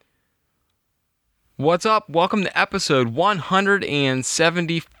What's up? Welcome to episode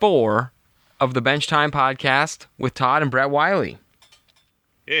 174 of the Bench Time Podcast with Todd and Brett Wiley.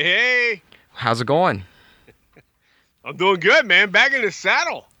 Hey. How's it going? I'm doing good, man. Back in the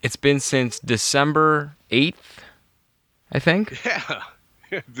saddle. It's been since December 8th, I think. Yeah.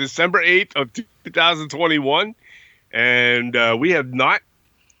 December 8th of 2021. And we have not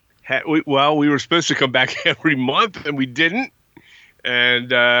had, we were supposed to come back every month and we didn't. And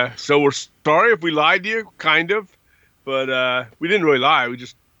so we're sorry if we lied to you, kind of. But we didn't really lie. We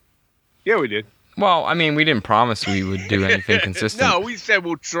did. Well, I mean, we didn't promise we would do anything consistent. No, we said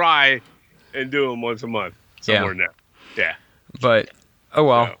we'll try and do them once a month. Somewhere in there. Yeah. But, oh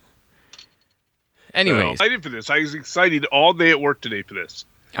well. So, Anyways. I'm excited for this. I was excited all day at work today for this.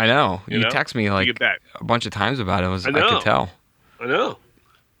 I know. You text me like a bunch of times about it. I could tell. I know.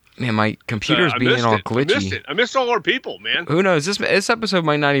 Man, my computer's being all glitchy. I missed it. I missed all our people, man. Who knows? This episode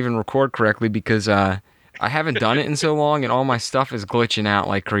might not even record correctly because I haven't done it in so long, and all my stuff is glitching out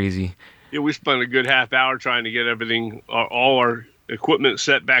like crazy. Yeah, we spent a good half hour trying to get everything, all our equipment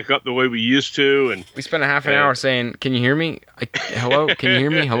set back up the way we used to, and we spent a half an hour saying, "Can you hear me? Hello? Can you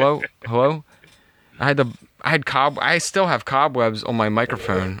hear me? Hello? Hello?" I still have cobwebs on my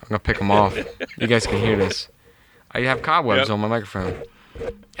microphone. I'm gonna pick them off. You guys can hear this. I have cobwebs on my microphone.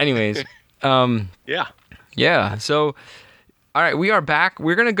 Anyways, yeah. So, all right, we are back.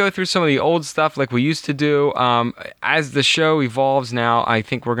 We're gonna go through some of the old stuff like we used to do. As the show evolves now, I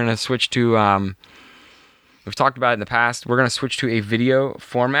think we're gonna switch to. We've talked about it in the past. We're gonna switch to a video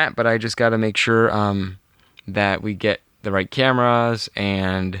format, but I just got to make sure that we get the right cameras,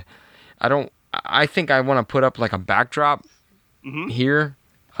 and I think I want to put up like a backdrop here.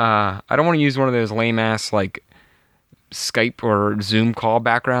 I don't want to use one of those lame ass like Skype or Zoom call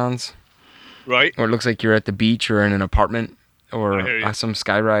backgrounds, right? Or it looks like you're at the beach or in an apartment or some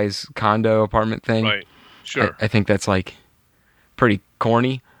skyrise condo apartment thing. Right, sure. I think that's like pretty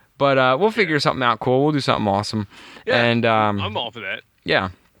corny, but we'll figure something out cool. We'll do something awesome. Yeah, and I'm all for that.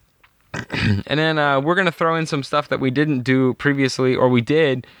 Yeah. And then we're gonna throw in some stuff that we didn't do previously, or we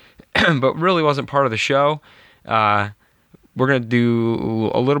did, but really wasn't part of the show. We're going to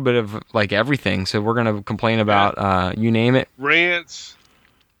do a little bit of like everything. So we're going to complain about, you name it. Rants.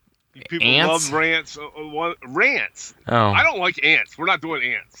 People love rants. Rants. Oh. I don't like ants. We're not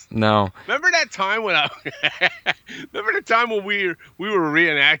doing ants. No. Remember that time when we were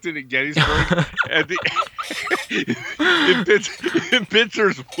reenacted at Gettysburg in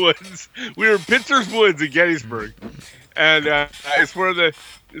Pitcher's Woods. We were in Pitcher's Woods at Gettysburg. And it's where the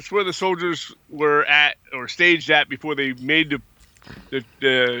soldiers were at or staged at before they made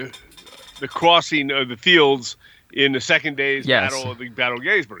the crossing of the fields in the second day's Battle of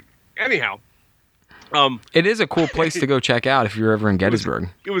Gettysburg. Anyhow, it is a cool place to go check out if you're ever in Gettysburg.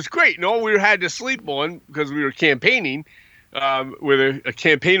 It was great. No, we had to sleep on because we were campaigning with a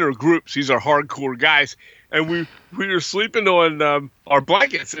campaigner group. These are hardcore guys, and we were sleeping on our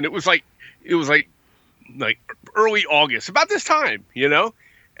blankets, and it was like early August, about this time,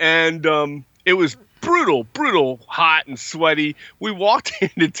 and it was brutal, hot and sweaty. We walked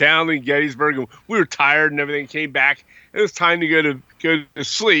into town in Gettysburg, and we were tired and everything. Came back. It was time to go to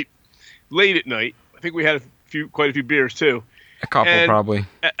sleep late at night. I think we had quite a few beers too. A couple, probably,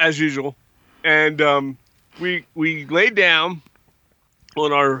 as usual. And we laid down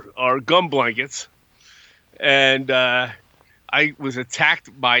on our gum blankets, and I was attacked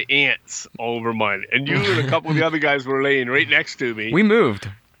by ants all over mine. And you and a couple of the other guys were laying right next to me. We moved.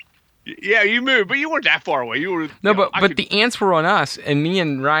 Yeah, you moved, but you weren't that far away. You were but the ants were on us, and me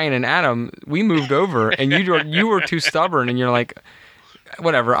and Ryan and Adam, we moved over, and you were too stubborn, and you're like,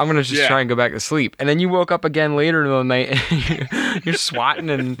 whatever, I'm gonna just try and go back to sleep. And then you woke up again later in the night, and you're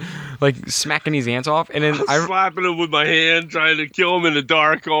swatting and like smacking these ants off, and then I slapping them with my hand, trying to kill them in the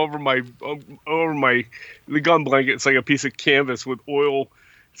dark over the gun blanket. It's like a piece of canvas with oil.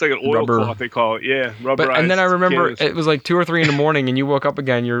 It's like an oil cloth, they call it. Yeah, rubberized. And then I remember it was like 2 or 3 in the morning, and you woke up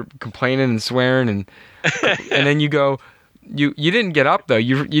again. You're complaining and swearing, and then you go. You didn't get up though.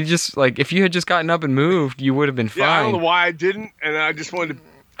 You just like if you had just gotten up and moved, you would have been fine. Yeah, I don't know why I didn't, and I just wanted to.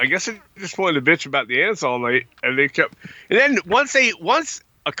 I guess I just wanted to bitch about the ants all night, and they kept. And then once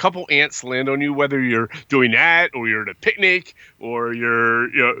a couple ants land on you, whether you're doing that or you're at a picnic or you're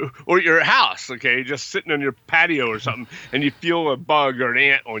at your house, okay, just sitting on your patio or something, and you feel a bug or an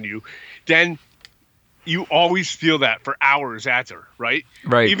ant on you, then you always feel that for hours after, right?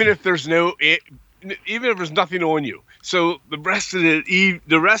 Right. Even if there's nothing on you. So the rest of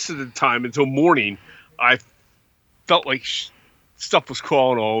the time until morning, I felt like stuff was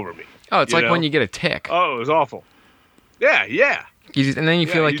crawling all over me. Oh, it's like when you get a tick. Oh, it was awful. Yeah. And then you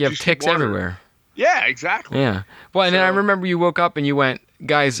feel like you have ticks everywhere. Yeah, exactly. Yeah. Well, and then I So- remember you woke up and you went,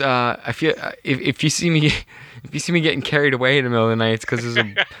 guys. I feel if you see me, if you see me getting carried away in the middle of the night, it's because there's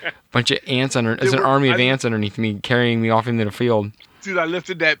a bunch of ants there's an army of ants underneath me carrying me off into the field. Dude, I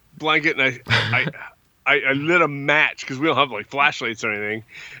lifted that blanket and I lit a match because we don't have like flashlights or anything,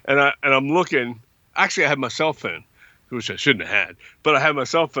 and I'm looking. Actually, I had my cell phone, which I shouldn't have had, but I had my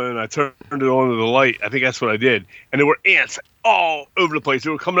cell phone. And I turned it on to the light. I think that's what I did, and there were ants all over the place. They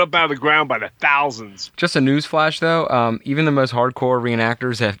were coming up out of the ground by the thousands. Just a news flash, though. Even the most hardcore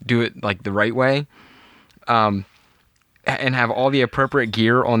reenactors that do it like the right way, and have all the appropriate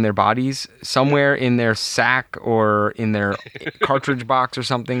gear on their bodies, somewhere in their sack or in their cartridge box or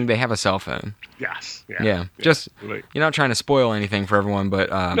something, they have a cell phone. Yes. Yeah. Just Right. you're not trying to spoil anything for everyone,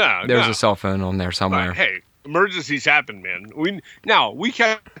 but No, there's no. a cell phone on there somewhere. But, hey, emergencies happen, man. We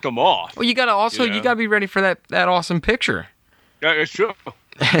kept them off. Well, you gotta also You know? you gotta be ready for that awesome picture. Yeah, it's true.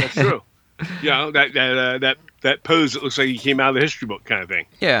 That's true. That pose that looks like he came out of the history book kind of thing.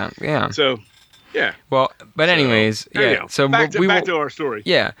 Yeah. So, yeah. Well, but anyways, yeah. Anyhow, So back we will. to our story.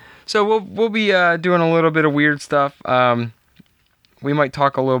 Yeah. So we'll be doing a little bit of weird stuff. We might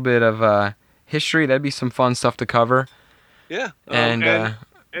talk a little bit of history. That'd be some fun stuff to cover. Yeah. And, and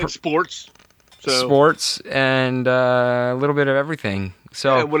sports. So Sports and a little bit of everything.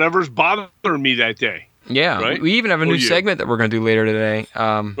 So yeah, whatever's bothering me that day. yeah, right? we even have a Or new you. segment that we're gonna do later today.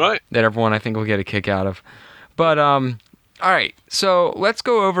 Right. That everyone I think will get a kick out of. But all right. So let's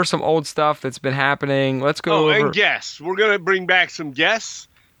go over some old stuff that's been happening. Let's go over. And guests. We're gonna bring back some guests.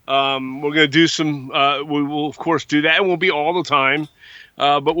 We're gonna do some. We will of course do that. It won't be all the time.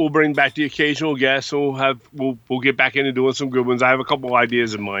 But we'll bring back the occasional guests, and we'll get back into doing some good ones. I have a couple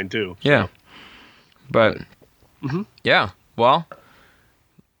ideas in mind too. Yeah. But yeah. Well,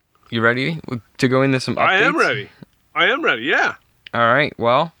 you ready to go into some updates? I am ready. Yeah. All right.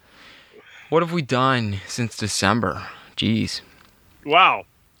 Well, what have we done since December? Jeez. Wow.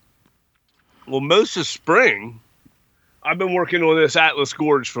 Well, most of spring, I've been working on this Atlas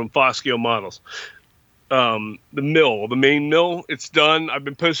Gorge from Foscale Models. The main mill, it's done. I've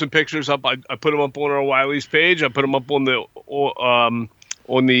been posting pictures up. I put them up on our Wiley's page. I put them up on the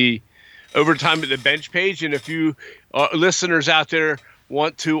Overtime at the Bench page. And if you listeners out there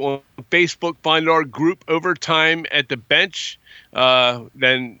want to on Facebook find our group Overtime at the Bench,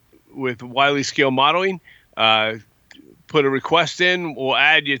 then with Wiley Scale Modeling, put a request in. We'll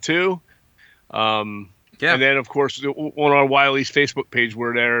add you too. Yeah. And then, of course, on our Wiley's Facebook page,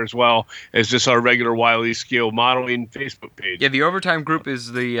 we're there as well as just our regular Wiley Scale Modeling Facebook page. Yeah, the overtime group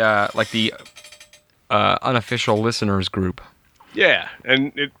is the unofficial listeners group. Yeah,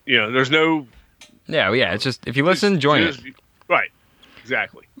 and there's no. Yeah. It's just if you listen, join it. Right,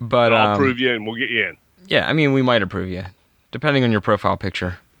 exactly. But I'll approve you, and we'll get you in. Yeah, I mean, we might approve you, depending on your profile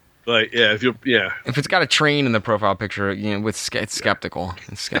picture. Like, yeah, If it's got a train in the profile picture, it's skeptical.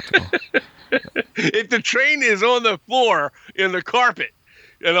 It's skeptical. If the train is on the floor in the carpet,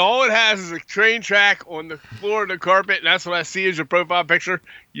 and all it has is a train track on the floor of the carpet, and that's what I see as your profile picture,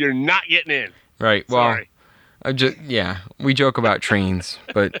 you're not getting in. Right. Well, Sorry. we joke about trains,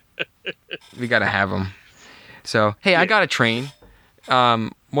 but we gotta have them. So, hey, I got a train.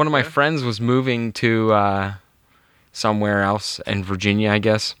 One of my friends was moving to somewhere else in Virginia, I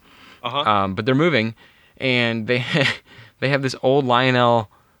guess. But they're moving, and they they have this old Lionel.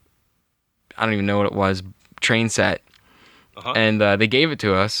 I don't even know what it was. Train set, and they gave it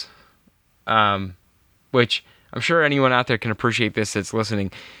to us. Which I'm sure anyone out there can appreciate this that's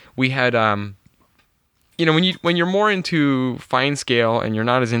listening. We had when you're more into fine scale and you're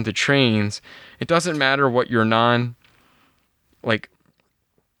not as into trains, it doesn't matter what your non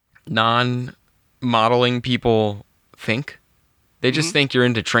modeling people think. They just think you're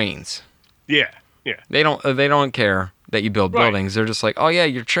into trains. Yeah. They don't care that you build Right. buildings. They're just like, oh yeah,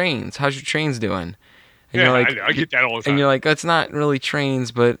 your trains. How's your trains doing? And Yeah, you're like, I get that all the time. and you're like, that's not really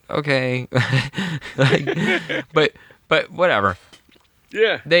trains, but okay. but whatever.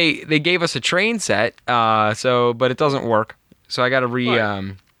 Yeah. They gave us a train set, but it doesn't work. So I got to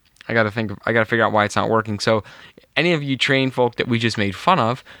Right. I got to figure out why it's not working. So any of you train folk that we just made fun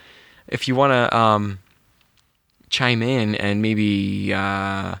of, if you want to chime in and maybe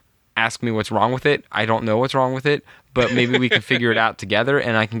ask me what's wrong with it. I don't know what's wrong with it, but maybe we can figure it out together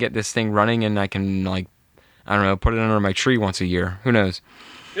and I can get this thing running and I can put it under my tree once a year. Who knows?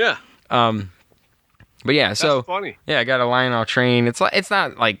 Yeah. But yeah, That's funny. yeah, I got a Lionel train. It's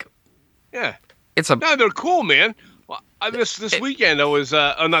not like Yeah. it's a No, they're cool, man. Well, this weekend I was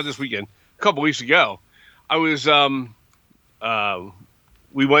not this weekend, a couple weeks ago. I was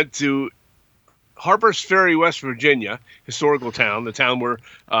we went to Harper's Ferry, West Virginia, historical town, the town where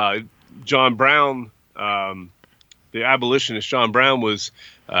John Brown, the abolitionist John Brown, was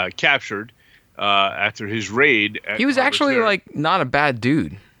captured after his raid. He was actually Ferry. like not a bad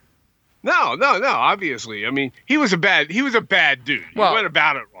dude. No. Obviously, I mean, he was a bad dude. Well, he went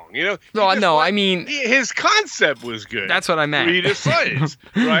about it wrong. You know. No. I mean, his concept was good. That's what I meant. Read his slaves,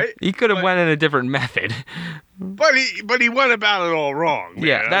 right? He could have went in a different method. But he went about it all wrong. Man.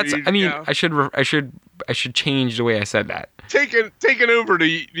 Yeah, that's. I mean, you know, I should change the way I said that. taking over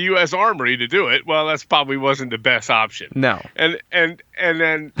the U.S. Armory to do it. Well, that's probably wasn't the best option. No. And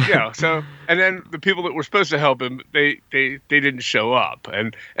then so and then the people that were supposed to help him, they didn't show up,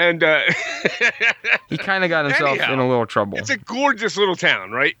 and he kind of got himself in a little trouble. It's a gorgeous little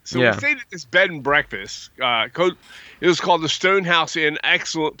town, right? So Yeah. we stayed at this bed and breakfast. It was called the Stonehouse Inn.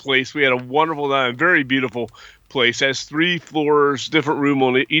 Excellent place. We had a wonderful time. Very beautiful place. It has 3 floors, different room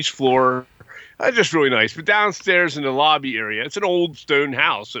on each floor. Just really nice. But downstairs in the lobby area, it's an old stone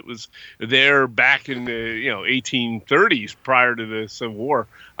house. It was there back in the 1830s, prior to the Civil War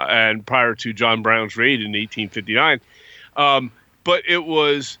and prior to John Brown's raid in 1859. But it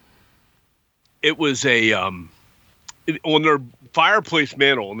was a on their fireplace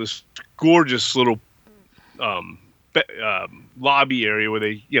mantle in this gorgeous little lobby area where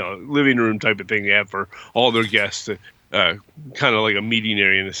they living room type of thing they have for all their guests. Kind of like a meeting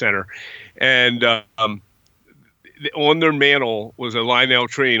area in the center. And on their mantle was a Lionel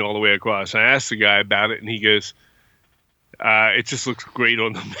train all the way across. I asked the guy about it, and he goes, it just looks great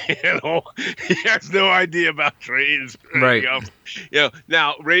on the mantle. He has no idea about trains. Right.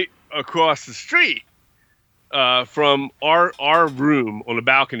 Now, right across the street from our room on the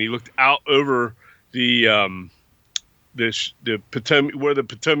balcony, looked out over the Potomac, where the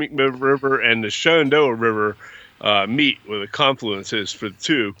Potomac River and the Shenandoah River meet, where the confluence is for the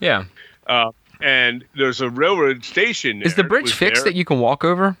two. Yeah. And there's a railroad station there. Is the bridge fixed that you can walk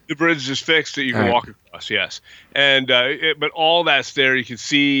over? The bridge is fixed that you can walk across, yes. And but all that's there. You can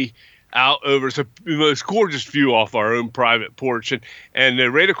see out over. It's the most gorgeous view off our own private porch.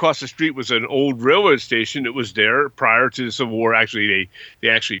 And right across the street was an old railroad station that was there prior to the Civil War. Actually, they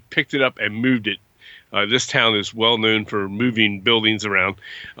actually picked it up and moved it. This town is well known for moving buildings around.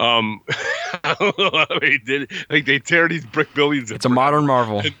 They did, like, they tear these brick buildings. It's a modern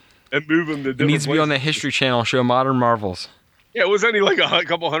marvel. And move them to different It needs to be places. on the History Channel show, Modern Marvels. Yeah, it was only like a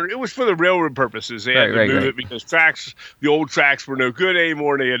couple hundred. It was for the railroad purposes. They had to move it because the old tracks were no good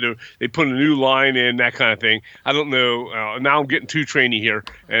anymore. They put a new line in, that kind of thing. I don't know. Now I'm getting too trainy here,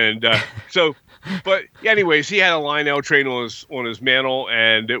 and but anyways, he had a Lionel train on his mantle,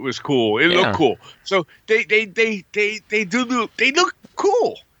 and it was cool. It looked cool. So they look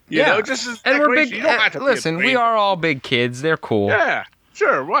cool. You know, just as and we're big. You don't have to Listen, we are all big kids. They're cool. Yeah,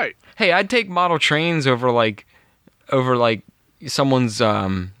 sure, right. Hey, I'd take model trains over someone's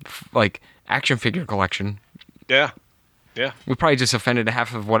like action figure collection. Yeah. We probably just offended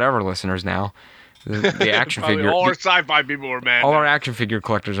half of whatever listeners now. The action figure. All our sci-fi people are mad. All our action figure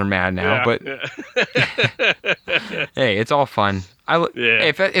collectors are mad now. But hey, it's all fun.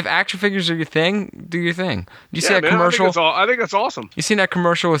 If action figures are your thing, do your thing. You see that commercial? I think that's awesome. You seen that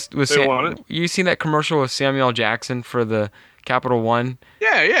commercial with you seen that commercial with Samuel L. Jackson for the Capital One?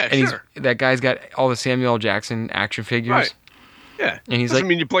 Yeah, and sure. That guy's got all the Samuel L. Jackson action figures. Right. Yeah. And he's Doesn't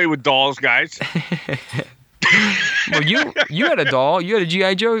mean you play with dolls, guys. Well, you had a doll. You had a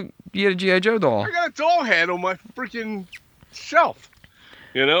G.I. Joe. You had a G.I. Joe doll. I got a doll head on my freaking shelf.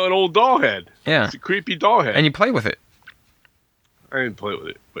 An old doll head. Yeah. It's a creepy doll head. And you play with it. I didn't play with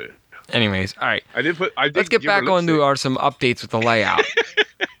it, but anyways, all right. Let's get back onto some updates with the layout.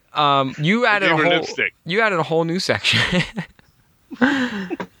 You added a whole new section.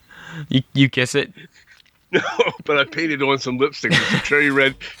 You kiss it. No, but I painted on some lipstick with some cherry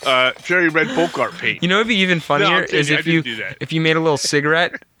red folk art paint. You know, it'd be even funnier is if you made a little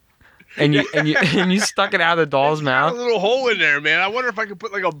cigarette and you stuck it out of the doll's mouth. Got a little hole in there, man. I wonder if I could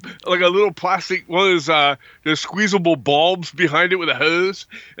put like a little plastic one of those squeezable bulbs behind it with a hose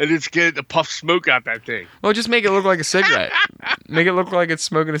and just get it to puff smoke out that thing. Well, just make it look like a cigarette. Make it look like it's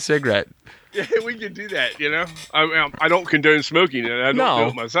smoking a cigarette. Yeah, we can do that, I don't condone smoking, and I don't do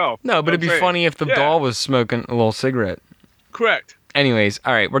it myself. No, but it'd be funny if the doll was smoking a little cigarette. Correct. Anyways,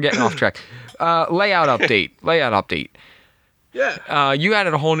 all right, we're getting off track. Layout update. Yeah. You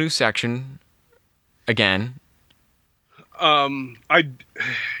added a whole new section again. I'm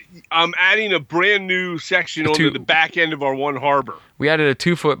adding a brand new section onto the back end of our one harbor. We added a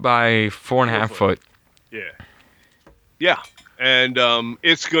 2 foot by 4.5 foot. Yeah. And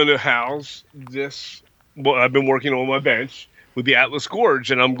it's going to house this. Well, I've been working on my bench with the Atlas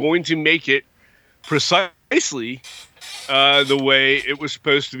Gorge, and I'm going to make it precisely the way it was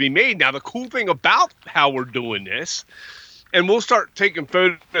supposed to be made. Now, the cool thing about how we're doing this, and we'll start taking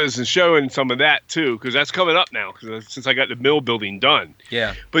photos and showing some of that too, because that's coming up now, since I got the mill building done.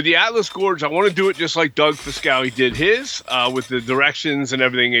 Yeah. But the Atlas Gorge, I want to do it just like Doug Fiscali did his, with the directions and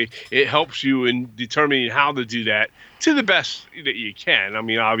everything. It helps you in determining how to do that to the best that you can. I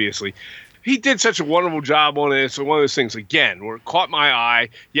mean, obviously. He did such a wonderful job on it. So one of those things, again, where it caught my eye.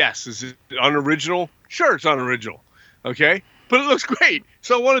 Yes, is it unoriginal? Sure, it's unoriginal. Okay? But it looks great.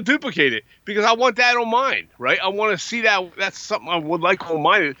 So I want to duplicate it because I want that on mine, right? I want to see that. That's something I would like on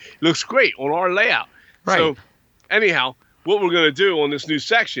mine. It looks great on our layout. Right. So anyhow, what we're going to do on this new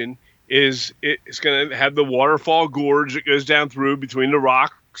section is it's going to have the waterfall gorge that goes down through between the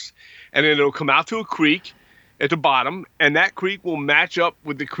rocks, and then it'll come out to a creek at the bottom, and that creek will match up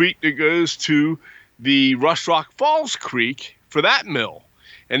with the creek that goes to the Rush Rock Falls Creek for that mill,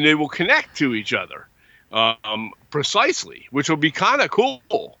 and they will connect to each other precisely, which will be kind of cool.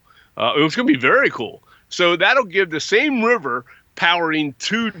 It's going to be very cool. So that'll give the same river powering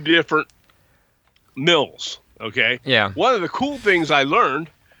two different mills. Okay. Yeah. One of the cool things I learned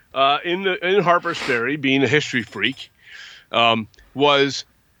in Harper's Ferry, being a history freak, was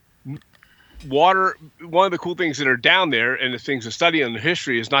water. One of the cool things that are down there, and the things to study on the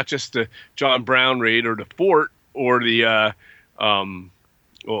history, is not just the John Brown raid or the fort or the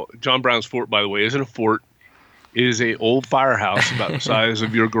well, John Brown's fort, by the way, isn't a fort. It is a old firehouse about the size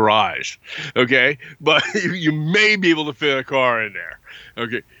of your garage. Okay, but you may be able to fit a car in there.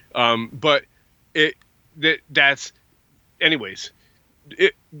 Okay, but that's anyways.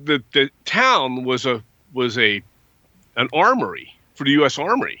 The town was an armory for the U.S.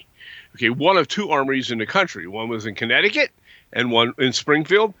 Armory. Okay, one of two armories in the country. One was in Connecticut and one in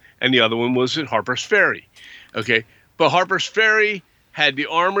Springfield, and the other one was in Harper's Ferry. Okay, but Harper's Ferry had the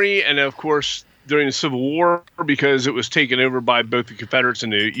armory, and of course, during the Civil War, because it was taken over by both the Confederates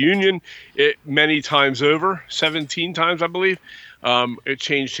and the Union, it many times over, 17 times, I believe, it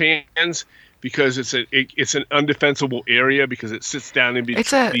changed hands because it's an undefensible area because it sits down in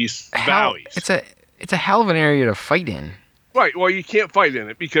between these valleys. It's a hell of an area to fight in. Right. Well, you can't fight in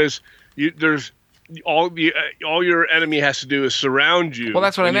it because there's all your enemy has to do is surround you. Well,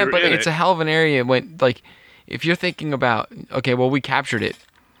 that's what I meant. But it's a hell of an area when, like, if you're thinking about, okay, well, we captured it.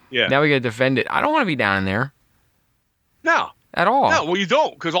 Yeah. Now we got to defend it. I don't want to be down in there. No. At all. No. Well, you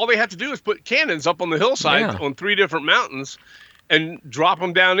don't, because all they have to do is put cannons up on the hillside on 3 different mountains and drop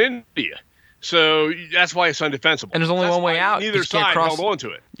them down into you. So that's why it's undefensible. And there's only one way out. Neither side held on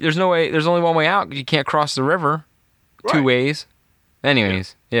to it. There's no way. There's only one way out because you can't cross the river. Right. 2 ways.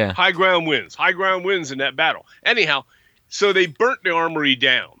 Anyways, yeah. High ground wins. High ground wins in that battle. Anyhow, so they burnt the armory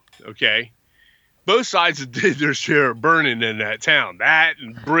down. Okay. Both sides did their share of burning in that town. That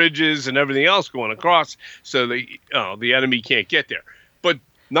and bridges and everything else going across, so the enemy can't get there. But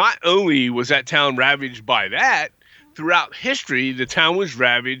not only was that town ravaged by that, throughout history, the town was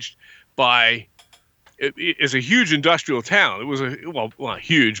ravaged by. It's a huge industrial town. It was not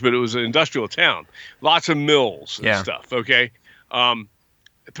huge, but it was an industrial town. Lots of mills and stuff. Okay,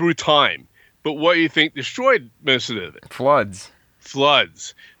 through time. But what do you think destroyed most of it?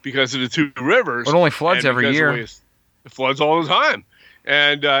 Floods, because of the 2 rivers. It only floods every year. It floods all the time,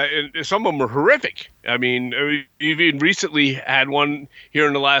 and some of them are horrific. I mean, you've even recently had one here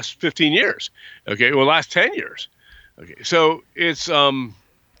in the last 15 years. Okay, well, last 10 years. Okay, so it's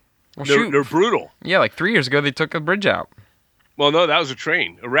they're brutal. Yeah, like 3 years ago they took a bridge out. Well, no, that was a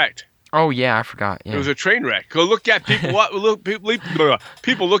train, a wreck. Oh yeah, I forgot. Yeah. It was a train wreck. Go look at people.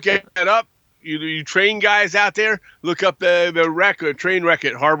 People look at it up. You train guys out there, look up the wreck, or train wreck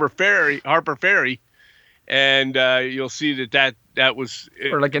at Harper Ferry, and you'll see that was.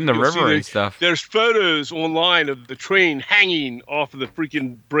 Or like in the river and stuff. There's photos online of the train hanging off of the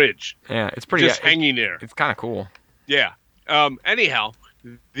freaking bridge. Yeah, it's pretty. Just hanging there. It's kind of cool. Yeah. Anyhow,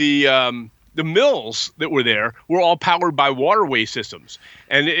 the mills that were there were all powered by waterway systems,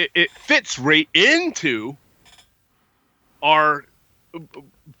 and it fits right into our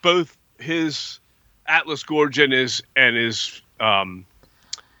both his Atlas Gorge and his Rush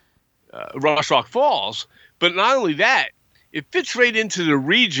Rock Falls. But not only that, it fits right into the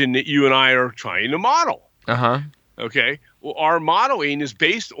region that you and I are trying to model. Okay. Well, our modeling is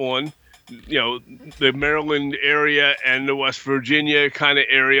based on, the Maryland area and the West Virginia kind of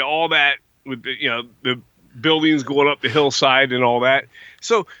area, all that with the buildings going up the hillside and all that.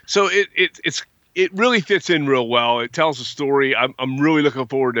 So it really fits in real well. It tells a story. I'm really looking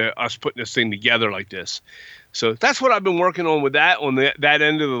forward to us putting this thing together like this. So that's what I've been working on with that, on that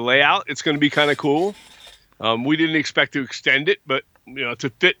end of the layout. It's going to be kind of cool. We didn't expect to extend it, but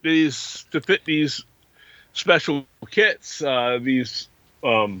to fit these special kits, these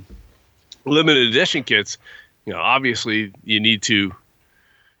limited edition kits, obviously you need to,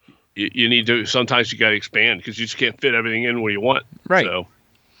 sometimes you got to expand because you just can't fit everything in where you want. Right. So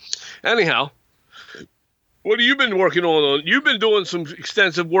anyhow, what have you been working on? You've been doing some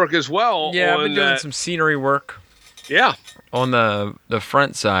extensive work as well. Yeah, I've been doing some scenery work. Yeah. On the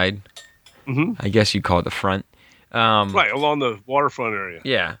front side. Mm-hmm. I guess you call it the front. Right, along the waterfront area.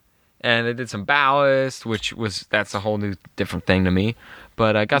 Yeah. And I did some ballast, that's a whole new different thing to me.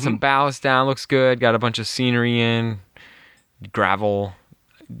 But I got some ballast down, looks good. Got a bunch of scenery in, gravel,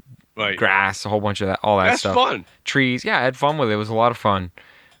 right, grass, a whole bunch of that, all that stuff. That's fun. Trees. Yeah, I had fun with it. It was a lot of fun.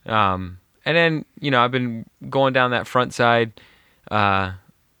 And then, I've been going down that front side,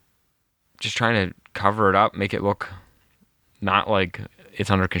 just trying to cover it up, make it look not like it's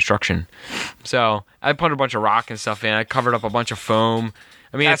under construction. So I put a bunch of rock and stuff in. I covered up a bunch of foam.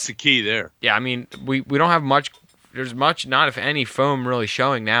 I mean, that's the key there. Yeah, I mean, we don't have much. There's not if any foam really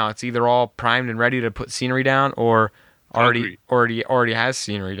showing now. It's either all primed and ready to put scenery down, or already has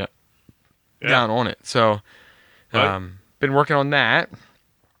scenery down on it. So, been working on that.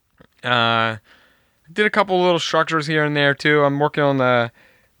 Did a couple little structures here and there too. I'm working on the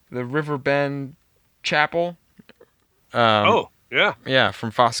River Bend Chapel. Yeah,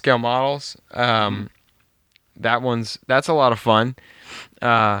 from Foscale Models. That's a lot of fun.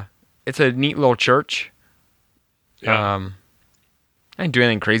 It's a neat little church. Yeah. I didn't do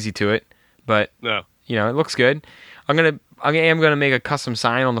anything crazy to it, but no. It looks good. I am gonna make a custom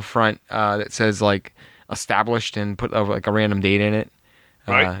sign on the front that says like established and put like a random date in it.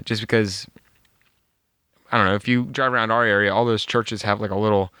 Right. Just because I don't know, if you drive around our area, all those churches have like a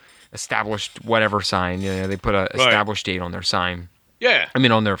little established whatever sign. They put a established date on their sign. Yeah. I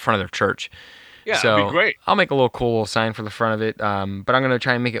mean on their front of their church. Yeah, so that'd be great. I'll make a little cool little sign for the front of it. But I'm gonna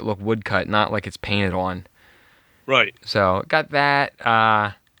try and make it look woodcut, not like it's painted on. Right. So got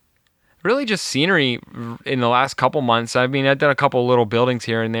that. Really just scenery in the last couple months. I mean, I've done a couple little buildings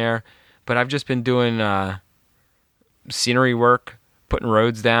here and there, but I've just been doing scenery work, putting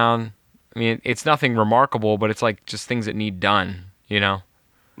roads down. I mean, it's nothing remarkable, but it's like just things that need done,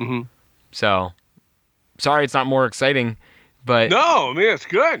 Mm-hmm. So, sorry it's not more exciting, but... No, I mean, it's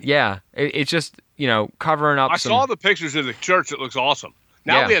good. Yeah, it's just, covering up I saw the pictures of the church. It looks awesome.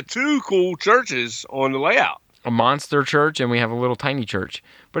 Now we have two cool churches on the layout. A monster church, and we have a little tiny church.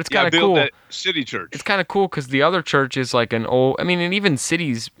 But it's kind of cool. That city church. It's kind of cool because the other church is like an old... I mean, and even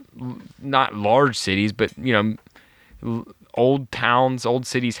cities, not large cities, but, old towns, old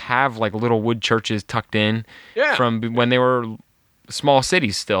cities have like little wood churches tucked in from when they were small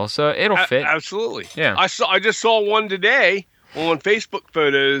cities still. So it'll fit. Absolutely. Yeah. I just saw one today on Facebook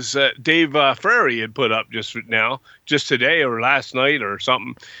photos that Dave Frary had put up just today or last night or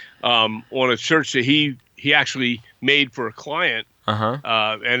something, on a church that he actually made for a client.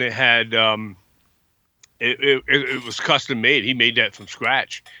 And it had it was custom made. He made that from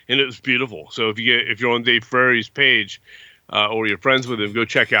scratch, and it was beautiful. So if you're on Dave Frary's page, or you're friends with him, go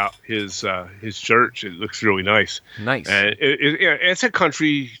check out his church. It looks really nice. Nice. And it's a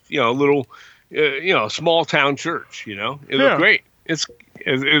country, little, small town church. It looked great. It's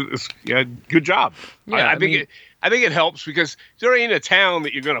good job. Yeah, I think it helps because there ain't a town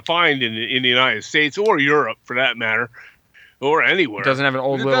that you're going to find in the United States or Europe, for that matter, or anywhere. It doesn't have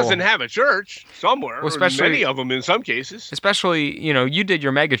It doesn't have a church somewhere. Well, especially many of them in some cases. Especially, you did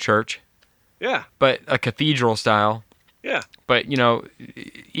your mega church. Yeah. But a cathedral style. Yeah. But,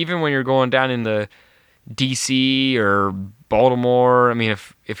 even when you're going down in the DC or Baltimore, I mean,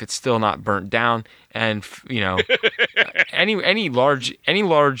 if it's still not burnt down, and any large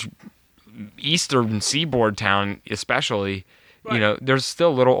eastern seaboard town, especially, there's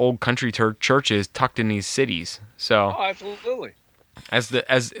still little old country churches tucked in these cities. So, absolutely.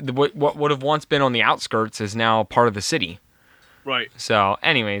 What would have once been on the outskirts is now part of the city. Right. So,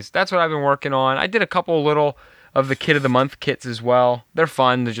 anyways, that's what I've been working on. I did a couple little of the Kit of the Month kits as well. They're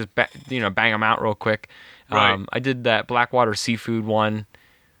fun to just bang them out real quick. Right. I did that Blackwater Seafood one.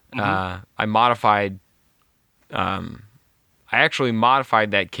 I modified. I actually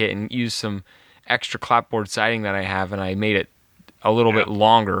modified that kit and used some extra clapboard siding that I have, and I made it a little bit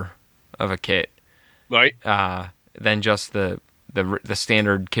longer of a kit. Right. Than just the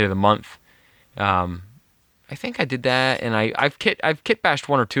standard Kit of the Month. I think I did that, and I've kit bashed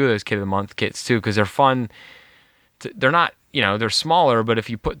one or two of those Kit of the Month kits too, because they're fun. They're not, they're smaller, but if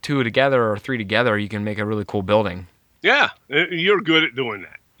you put two together or three together, you can make a really cool building. Yeah, you're good at doing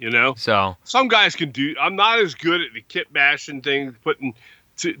that, So some guys can do. I'm not as good at the kit bashing thing, putting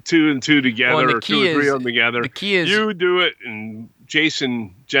two and two together, or two or three of them together. The key is you do it and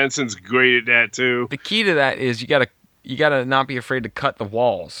Jason Jensen's great at that too. The key to that is you gotta not be afraid to cut the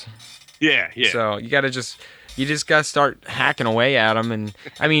walls. Yeah. So you just gotta start hacking away at them, and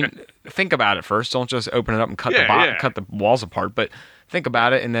I mean, think about it first. Don't just open it up and cut the walls apart, but think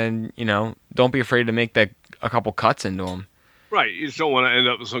about it, and then don't be afraid to make a couple cuts into them. Right, you just don't want to end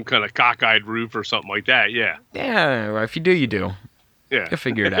up with some kind of cockeyed roof or something like that. Yeah. Yeah, if you do, you do. Yeah. You'll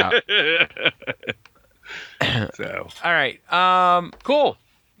figure it out. So. All right. Cool.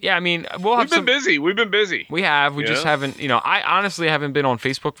 Yeah, I mean, We've been busy. We have. We just haven't, I honestly haven't been on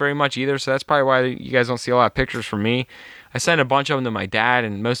Facebook very much either, so that's probably why you guys don't see a lot of pictures from me. I sent a bunch of them to my dad,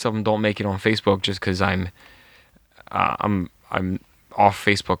 and most of them don't make it on Facebook just because I'm off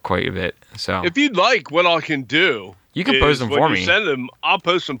Facebook quite a bit. So if you'd like, what I can do, you can post them for me. Send them. I'll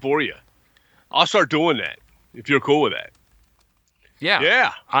post them for you. I'll start doing that if you're cool with that. Yeah.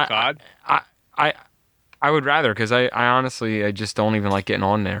 Yeah. Todd. I would rather, because I honestly, I just don't even like getting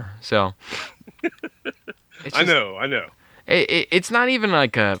on there. So I know. It's not even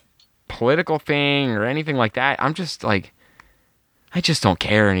like a political thing or anything like that. I'm just like, I just don't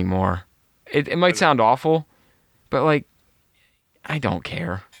care anymore. It might sound awful, but like, I don't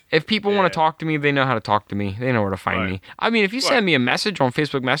care. If people want to talk to me, they know how to talk to me. They know where to find me. I mean, if you send me a message on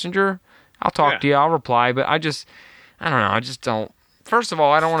Facebook Messenger, I'll talk to you. I'll reply. But I don't know. I just don't. First of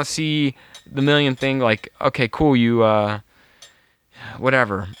all, I don't want to see the million thing like, okay, cool, you,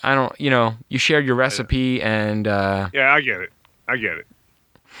 whatever. I don't, you shared your recipe and... yeah, I get it.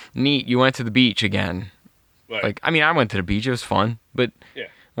 Neat, you went to the beach again. Right. Like, I mean, I went to the beach. It was fun. But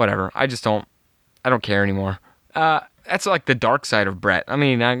whatever. I don't care anymore. That's like the dark side of Brett. I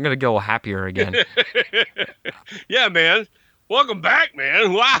mean, I'm going to get a little happier again. Yeah, man. Welcome back,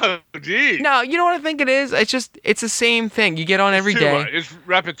 man. Wow, geez. No, you know what I think it is? It's the same thing. You get on every day. Much. It's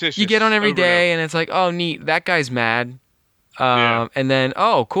repetitious. You get on every day, and it's like, oh, neat, that guy's mad. And then,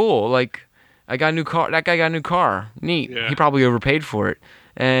 oh, cool, like, I got a new car. That guy got a new car. Neat. Yeah. He probably overpaid for it.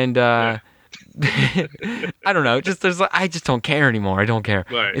 And I don't know. I just don't care anymore. I don't care.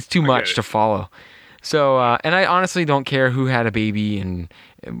 Right. It's too much to follow. So, and I honestly don't care who had a baby and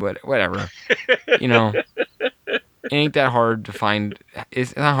whatever. It ain't that hard to find.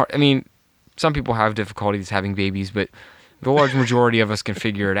 It's not hard. I mean, some people have difficulties having babies, but the large majority of us can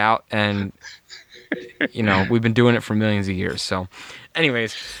figure it out. And, we've been doing it for millions of years. So,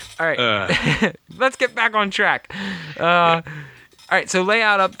 anyways, all right, let's get back on track. All right, so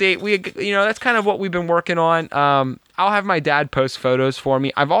layout update. That's kind of what we've been working on. I'll have my dad post photos for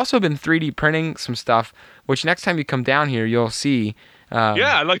me. I've also been 3D printing some stuff, which next time you come down here, you'll see.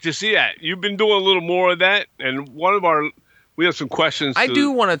 Yeah, I'd like to see that. You've been doing a little more of that, and we have some questions. I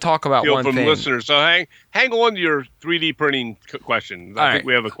do want to talk about one from thing. Listeners. So hang on to your 3D printing question. I think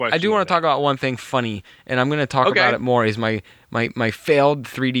we have a question. I do want to talk about one thing funny, and I'm going to talk about it more. Is my failed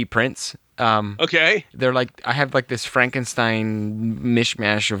 3D prints. Okay. They're like, I have like this Frankenstein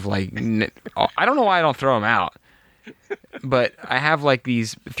mishmash of like, I don't know why I don't throw them out, but I have like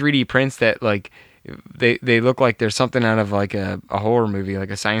these 3D prints that like. They look like there's something out of like a horror movie, like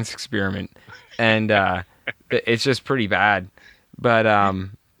a science experiment, and it's just pretty bad. But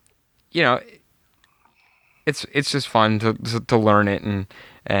it's just fun to learn it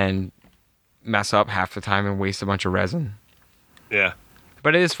and mess up half the time and waste a bunch of resin. Yeah,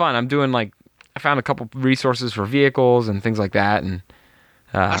 but it is fun. I'm doing I found a couple resources for vehicles and things like that, and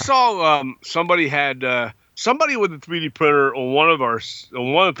I saw somebody had somebody with a 3D printer on one of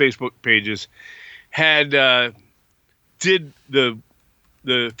the Facebook pages. Had did the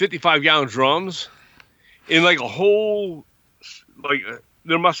 55-gallon drums in like a whole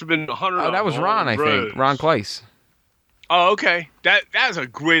there must have been 100. Oh, that was Ron, I think. Ron Kleiss. Oh, okay. That's a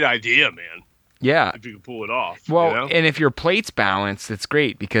great idea, man. Yeah. If you can pull it off. Well, and if your plate's balanced, it's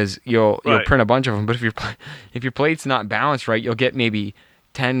great because you'll print a bunch of them. But if your plate's not balanced right, you'll get maybe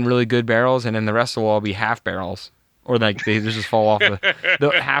 10 really good barrels, and then the rest will all be half barrels. Or like they just fall off.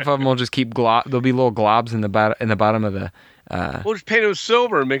 Half of them will just keep there'll be little globs in the bottom of the. We'll just paint them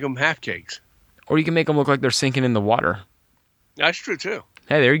silver and make them half cakes. Or you can make them look like they're sinking in the water. That's true too.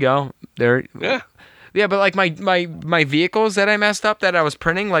 Hey, there you go. Yeah, but like my vehicles that I messed up that I was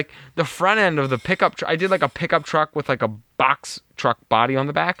printing, like the front end of the pickup truck, I did like a pickup truck with like a box truck body on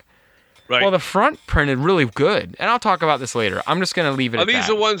the back. Right. Well, the front printed really good, and I'll talk about this later. I'm just gonna leave it. Are these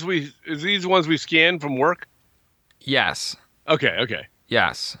the ones we scanned from work? Yes. Okay.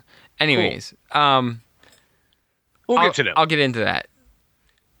 Yes. Anyways, cool. We'll get to them. I'll get into that.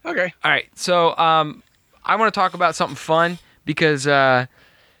 Okay. All right. So, I want to talk about something fun because,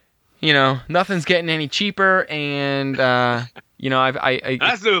 nothing's getting any cheaper, and that's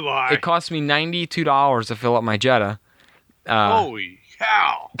no lie. It cost me $92 to fill up my Jetta, Holy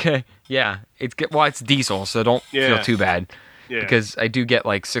cow! Okay, yeah, it's diesel, so don't feel Yeah. too bad Yeah. because I do get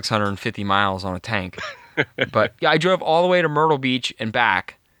like 650 miles on a tank. But yeah, I drove all the way to Myrtle Beach and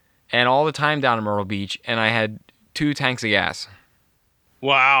back, and all the time down to Myrtle Beach, and I had 2 tanks of gas.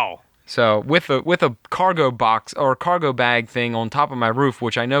 Wow. So with a cargo box or cargo bag thing on top of my roof,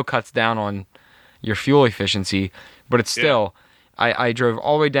 which I know cuts down on your fuel efficiency, but it's still, I drove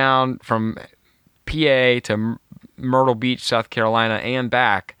all the way down from PA to Myrtle Beach, South Carolina, and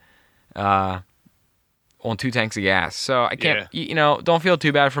back on 2 tanks of gas. So I can't, don't feel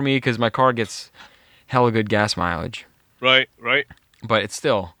too bad for me because my car gets hella good gas mileage. Right. But it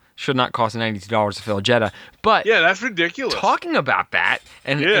still should not cost $92 to fill a Jetta. But Yeah, that's ridiculous. talking about that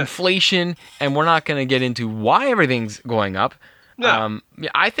and inflation, and we're not going to get into why everything's going up. No.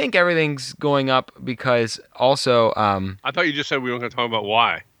 I think everything's going up because also, I thought you just said we weren't going to talk about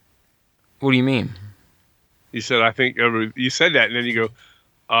why. what do you mean? You said you said that, and then you go,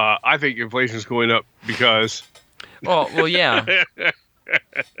 I think inflation's going up because. Well, yeah.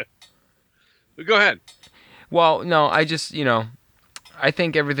 Go ahead. Well, no, I just, I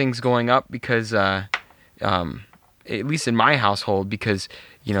think everything's going up because, at least in my household, because,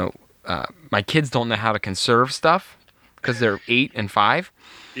 my kids don't know how to conserve stuff because they're 8 and 5.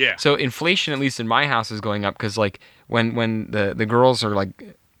 Yeah. So inflation, at least in my house, is going up because, like, when the girls are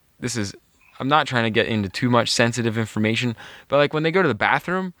like, I'm not trying to get into too much sensitive information, but like when they go to the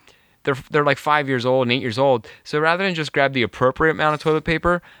bathroom, they're like 5 years old and 8 years old. So rather than just grab the appropriate amount of toilet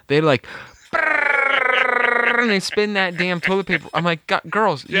paper, they like, and they spin that damn toilet paper. I'm like,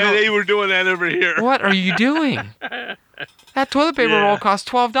 girls. They were doing that over here. What are you doing? That toilet paper roll costs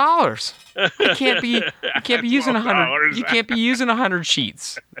 $12. You can't be using 100. You can't be using 100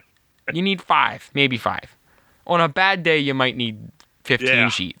 sheets. You need 5, maybe 5. On a bad day, you might need 15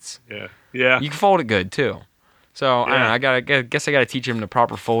 sheets. Yeah. You can fold it good too. So I don't know. I guess I gotta teach him the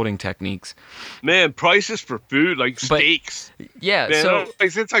proper folding techniques. Man, prices for food like steaks. Yeah. Man, so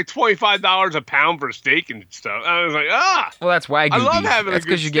it's like $25 a pound for steak and stuff. I was like, Well, that's Wagyu beef. I love having that's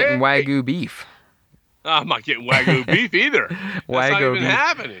because you're getting Wagyu beef. I'm not getting Wagyu beef either. That's not Wagyu even beef.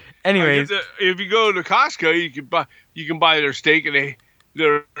 happening. Anyways, if you go to Costco, you can buy their steak, and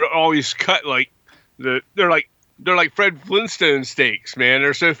they're always cut like they're like Fred Flintstone steaks, man.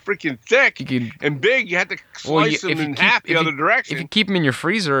 They're so freaking thick and big. You have to slice them in half the other direction. If you keep them in your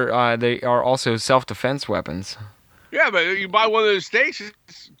freezer, they are also self-defense weapons. Yeah, but you buy one of those steaks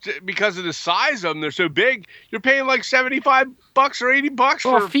because of the size of them. They're so big. You're paying like $75 or $80 Well,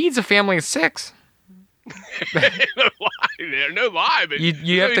 for. it feeds a family of 6. No lie, but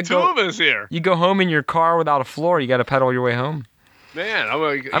you have to two go. of us here. You go home in your car without a floor. You got to pedal your way home. Man,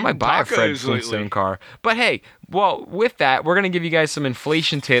 I might buy a Fred Flintstone car. But hey, well, with that, we're going to give you guys some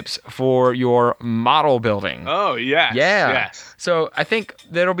inflation tips for your model building. Oh, yes. Yeah. Yes. So I think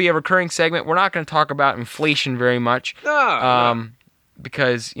that'll be a recurring segment. We're not going to talk about inflation very much. No.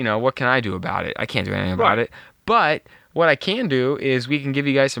 Because, what can I do about it? I can't do anything about it. But what I can do is we can give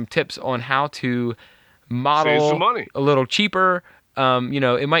you guys some tips on how to model save some money. a little cheaper.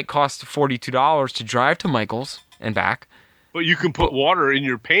 It might cost $42 to drive to Michael's and back. But you can put water in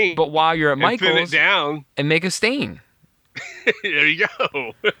your paint. But while you're at and Michael's, thin it down. and make a stain. There you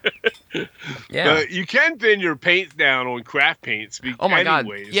go. Yeah. You can thin your paints down on craft paints. Oh my God.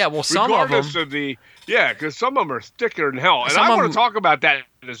 Yeah, well, some of them. Because some of them are thicker than hell. And Some I of want them- to talk about that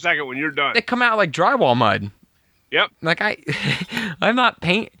in a second when you're done. They come out like drywall mud. Yep. Like I'm not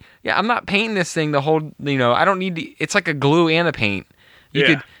painting this thing the whole. I don't need to. It's like a glue and a paint.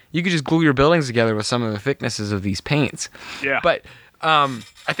 You could just glue your buildings together with some of the thicknesses of these paints. Yeah. But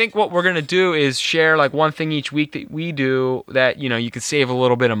I think what we're gonna do is share like one thing each week that we do that you could save a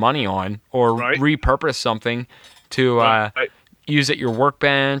little bit of money on, or repurpose something to use at your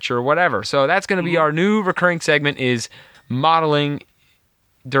workbench or whatever. So that's gonna be our new recurring segment: is modeling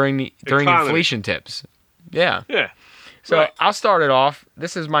during inflation tips. Yeah. Yeah. So I'll start it off.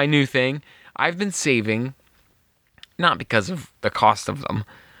 This is my new thing. I've been saving, not because of the cost of them,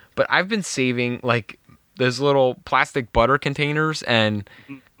 but I've been saving like those little plastic butter containers and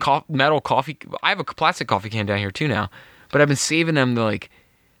metal coffee. I have a plastic coffee can down here too now, but I've been saving them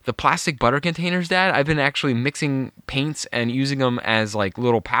the plastic butter containers, Dad. I've been actually mixing paints and using them as like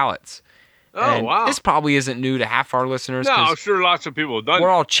little pallets. Oh, And wow. This probably isn't new to half our listeners. No, 'cause I'm sure lots of people have done we're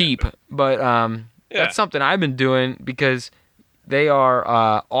that. all cheap, but that's something I've been doing because they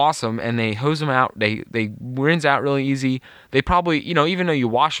are awesome, and they hose them out. They rinse out really easy. They probably, even though you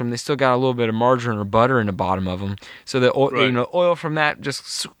wash them, they still got a little bit of margarine or butter in the bottom of them. So the oil from that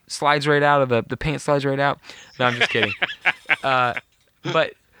just slides right out of the paint slides right out. No, I'm just kidding.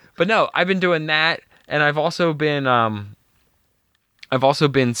 But no, I've been doing that, and I've also been I've also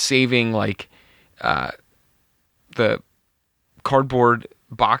been saving like the cardboard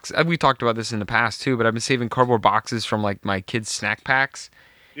box. We talked about this in the past too, but I've been saving cardboard boxes from like my kids' snack packs,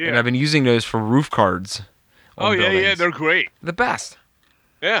 and I've been using those for roof cards. Oh yeah, they're great. The best.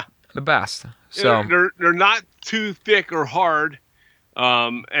 Yeah, the best. So they're not too thick or hard,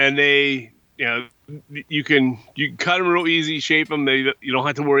 and they you can cut them real easy, shape them. You don't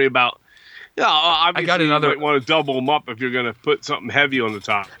have to worry about. Yeah, obviously you might want to double them up if you're going to put something heavy on the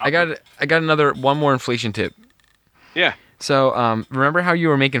top. I got one more inflation tip. Yeah. So remember how you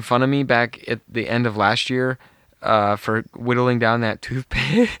were making fun of me back at the end of last year for whittling down that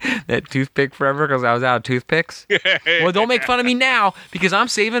toothpick forever because I was out of toothpicks? Well, don't make fun of me now because I'm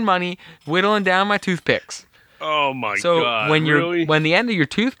saving money whittling down my toothpicks. Oh my god! So when the end of your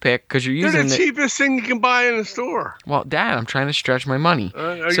toothpick, because you're using the cheapest thing you can buy in the store. Well, Dad, I'm trying to stretch my money.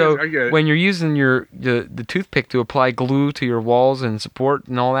 I get it. When you're using the toothpick to apply glue to your walls and support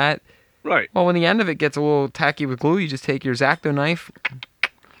and all that, right? Well, when the end of it gets a little tacky with glue, you just take your X-Acto knife,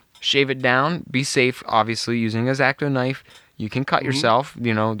 shave it down. Be safe, obviously, using a X-Acto knife. You can cut yourself.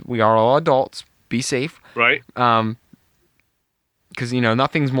 We are all adults. Be safe. Right. Because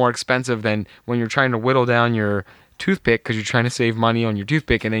nothing's more expensive than when you're trying to whittle down your toothpick because you're trying to save money on your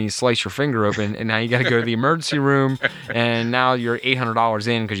toothpick, and then you slice your finger open, and now you got to go to the emergency room, and now you're $800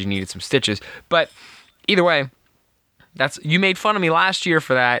 in because you needed some stitches. But either way, you made fun of me last year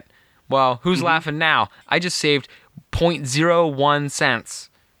for that. Well, who's laughing now? I just saved 0.01 cents,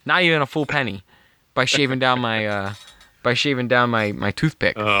 not even a full penny, by shaving down my my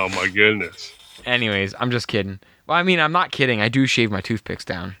toothpick. Oh my goodness. Anyways, I'm just kidding. Well, I mean, I'm not kidding. I do shave my toothpicks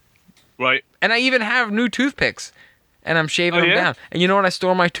down. Right. And I even have new toothpicks, and I'm shaving them down. And you know what I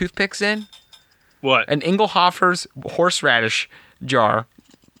store my toothpicks in? What? An Engelhofer's horseradish jar.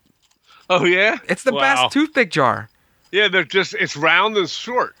 Oh, yeah? It's the best toothpick jar. Yeah, it's round and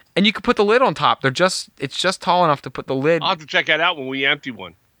short. And you can put the lid on top. It's just tall enough to put the lid. I'll have to check that out when we empty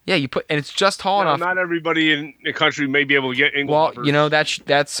one. Yeah, and it's just tall enough. Not everybody in the country may be able to get Engelhofer's. Well,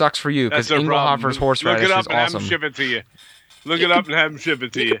 that sucks for you because Engelhofer's horseradish is awesome. Look it up and have them ship it to you. Look it up and have them ship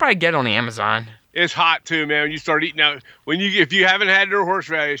it to you. You could probably get it on Amazon. It's hot too, man. When you start eating out, if you haven't had their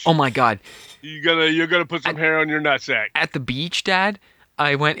horseradish, oh my god, you're gonna put some hair on your nutsack. At the beach, Dad,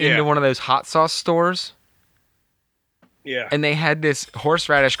 I went into one of those hot sauce stores. Yeah. And they had this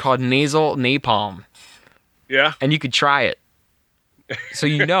horseradish called nasal napalm. Yeah. And you could try it. So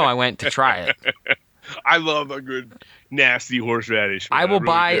I went to try it. I love a good nasty horseradish. Man. I will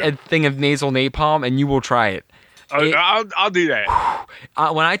buy a thing of nasal napalm and you will try it. I'll do that.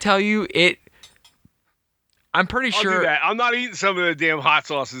 When I tell you it, I'm pretty sure. I'll do that. I'm not eating some of the damn hot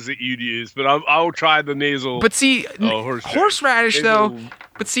sauces that you'd use, but I'll try the nasal. But see, horseradish though.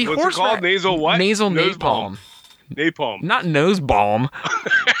 But see, what's it called? Nasal what? Nasal napalm. Napalm. Not nose balm.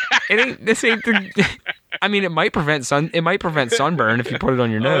 This ain't the. I mean, it might prevent sunburn if you put it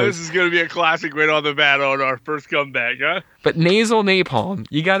on your nose. This is going to be a classic right on the bat on our first comeback, huh? But nasal napalm,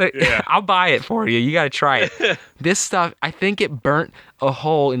 you got to. Yeah. I'll buy it for you. You got to try it. This stuff, I think it burnt a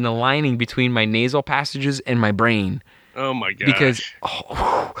hole in the lining between my nasal passages and my brain. Oh my gosh. Because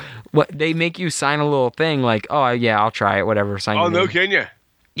what they make you sign a little thing like, oh yeah, I'll try it, whatever. Sign. Oh no, can you?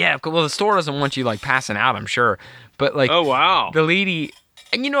 Yeah, well the store doesn't want you like passing out, I'm sure. But like, oh wow, the lady.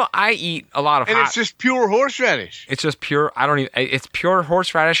 And I eat a lot of and it's just pure horseradish. It's just pure. It's pure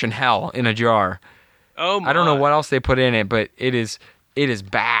horseradish and hell in a jar. Oh my. I don't know what else they put in it, but it is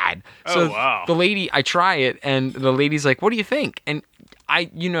bad. So wow. The lady, I try it, and the lady's like, "What do you think?" And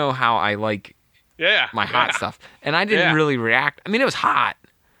you know how I like, my hot stuff, and I didn't really react. I mean, it was hot.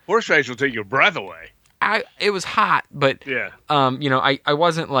 Horseradish will take your breath away. It was hot, but I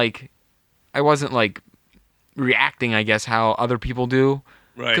wasn't like reacting. I guess how other people do.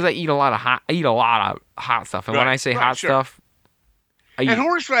 Right. Because I eat a lot of hot stuff, and when I say hot stuff, and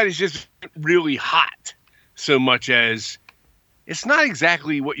horseradish isn't really hot so much as it's not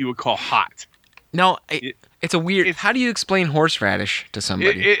exactly what you would call hot. No, it's a weird. How do you explain horseradish to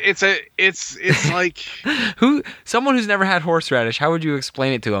somebody? It's like someone who's never had horseradish. How would you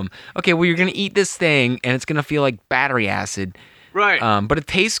explain it to them? Okay, well you're gonna eat this thing, and it's gonna feel like battery acid, right? But it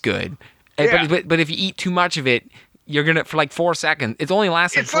tastes good. Yeah. But if you eat too much of it, you're gonna for like 4 seconds. It only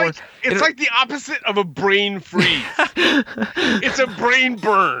lasts like 4. It's like the opposite of a brain freeze. It's a brain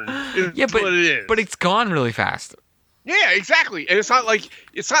burn. What it is. But it's gone really fast. Yeah, exactly. And it's not like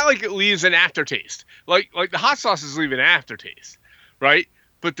it leaves an aftertaste. Like the hot sauces leave an aftertaste, right?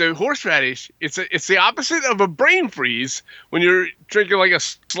 But the horseradish, it's the opposite of a brain freeze when you're drinking like a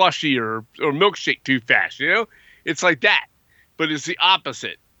slushie or milkshake too fast. It's like that, but it's the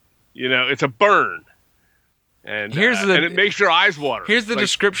opposite. It's a burn. and Here's and it makes your eyes water. Here's the Like,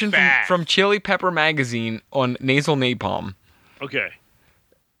 description bad. from Chili Pepper Magazine on nasal napalm. Okay.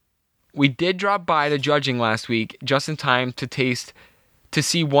 We did drop by the judging last week just in time to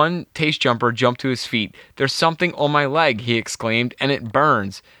see one taste jumper jump to his feet. There's something on my leg, he exclaimed, and it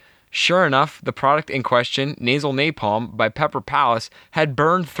burns. Sure enough, the product in question, Nasal Napalm by Pepper Palace, had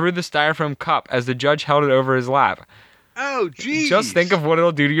burned through the styrofoam cup as the judge held it over his lap. Oh, geez. Just think of what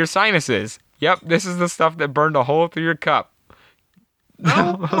it'll do to your sinuses. Yep, this is the stuff that burned a hole through your cup.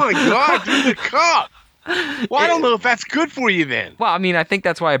 Oh, my God, through the cup. Well, I don't know if that's good for you then. Well, I mean, I think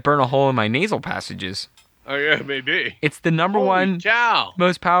that's why I burn a hole in my nasal passages. Oh, yeah, maybe. It's the number Holy one cow.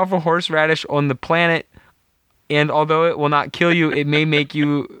 most powerful horseradish on the planet, and although it will not kill you, it may make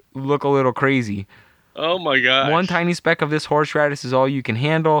you look a little crazy. Oh, my God. One tiny speck of this horseradish is all you can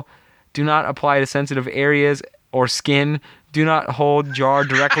handle. Do not apply to sensitive areas or skin. Do not hold jar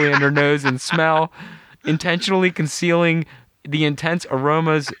directly under nose and smell. Intentionally concealing the intense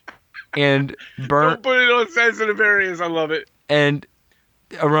aromas and burn Don't put it on sensitive areas. I love it. and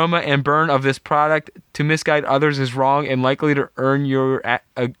aroma and burn of this product to misguide others is wrong and likely to earn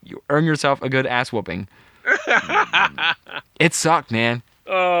yourself a good ass whooping. It sucked, man.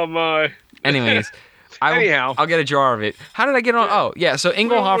 Oh, my. Anyways, Anyhow. I'll get a jar of it. How did I get on? Oh, yeah. So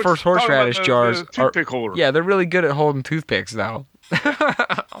Engelhofer's horseradish jars the toothpick holder. Yeah, they're really good at holding toothpicks, though.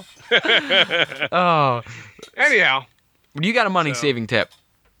 Oh, Anyhow. you got a money saving tip?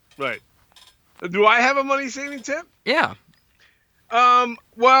 Right. Do I have a money saving tip? Yeah.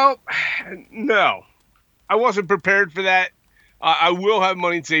 Well, no. I wasn't prepared for that. I will have a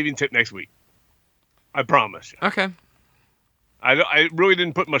money saving tip next week. I promise you. Okay. I really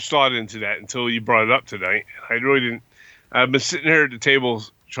didn't put much thought into that until you brought it up tonight. I really didn't. I've been sitting here at the table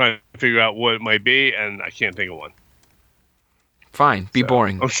trying to figure out what it might be, and I can't think of one. Fine. Be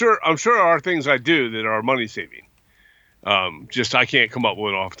boring. I'm sure there are things I do that are money saving. Just I can't come up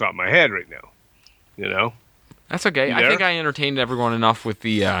with it off the top of my head right now. You know? That's okay. You I there? think I entertained everyone enough with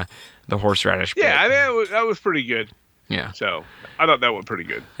the horseradish. Yeah, bit. I mean, that was pretty good. Yeah. So I thought that went pretty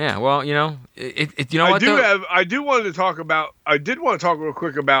good. Yeah. Well, you know, you know I what? do though? I did want to talk real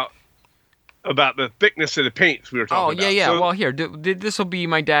quick about the thickness of the paints we were talking about. Oh, yeah. So Well, here, this will be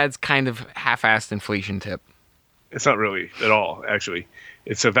my dad's kind of half-assed inflation tip. it's not really at all, actually.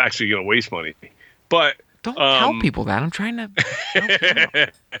 It's actually going to waste money. But Don't tell people that. I'm trying to help you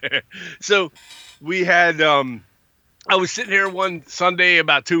out. so we had I was sitting here one Sunday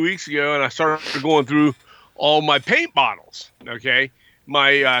about 2 weeks ago, and I started going through all my paint bottles. Okay,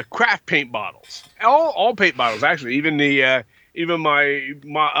 my craft paint bottles, all paint bottles actually, even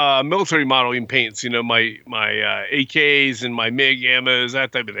my military modeling paints. You know, my AKs and my MiG ammos,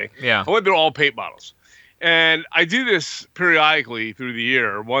 that type of thing. Yeah. I went through all paint bottles, and I do this periodically through the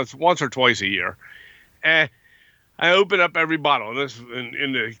year, once or twice a year, and I open up every bottle. And this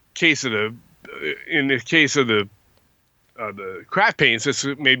in the case of the craft paints, it's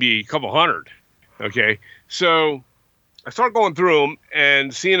maybe a couple hundred. Okay, so I start going through them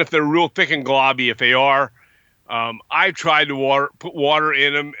and seeing if they're real thick and globby. If they are, I've tried to put water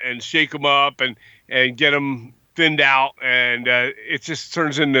in them and shake them up and get them thinned out, and it just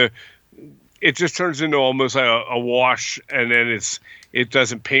turns into almost like a wash, and then it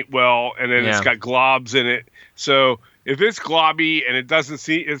doesn't paint well, and then it's got globs in it. So if it's globby and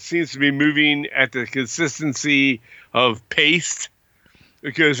it seems to be moving at the consistency of paste,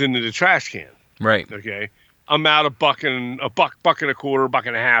 it goes into the trash can. Right. Okay, I'm out a buck and a quarter, buck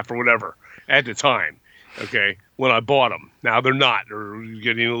and a half, or whatever at the time. Okay, when I bought them. Now they're not. They're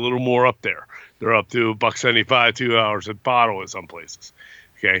getting a little more up there. They're up to $1.75, $2 a bottle at some places.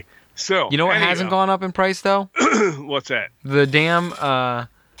 Okay, so You know what hasn't gone up in price though? What's that? The damn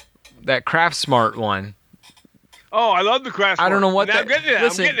that Craft Smart one. Oh, I love the Craft Smart. I don't know what now, that. I'm getting to that.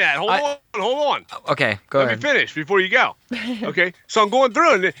 Listen, I'm getting to that. Hold on. Okay, go Let ahead. me finish before you go. Okay, so I'm going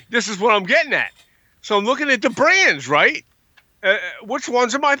through, and this is what I'm getting at. So I'm looking at the brands, right? Which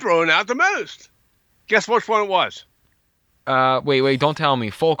ones am I throwing out the most? Guess which one it was? Wait, don't tell me.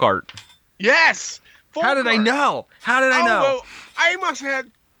 Folk art. Yes. How did I know? How did I know? Well, I must have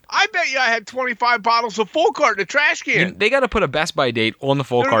had. I bet you I had 25 bottles of Folk Art in the trash can. They got to put a Best By date on the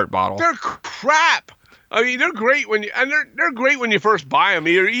Folk Art bottle. They're crap. I mean, they're great they're great when you first buy them.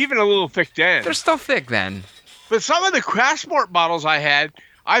 They're even a little thick then. They're still thick then. But some of the Craft Smart bottles I've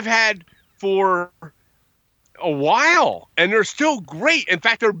had for a while, and they're still great. In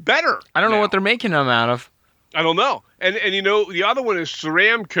fact, they're better. I don't know now. what they're making them out of. I don't know. And you know, the other one is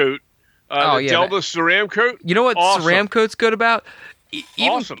Ceramcoat. Delta Ceramcoat. You know what Awesome. Ceramcoat's good about?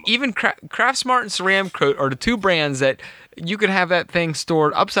 Awesome. Even Craft Smart and Ceramcoat are the two brands that you could have that thing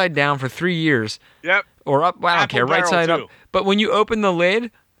stored upside down for 3 years. Yep. or up. Well, I don't Apple care, right barrel, side too. up. But when you open the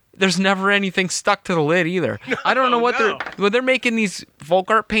lid, there's never anything stuck to the lid either. I don't know what they're making these folk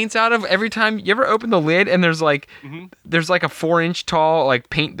art paints out of. Every time you ever open the lid and there's like a 4-inch tall like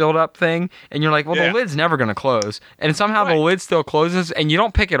paint buildup thing, and you're like, well, the lid's never gonna close, and somehow the lid still closes, and you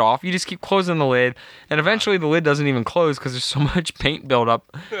don't pick it off. You just keep closing the lid, and eventually the lid doesn't even close because there's so much paint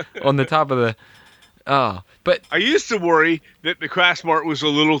buildup on the top of the. Oh, but I used to worry that the Craftsmart was a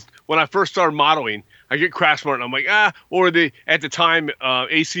little. When I first started modeling, I get Craftsmart and I'm like, or at the time,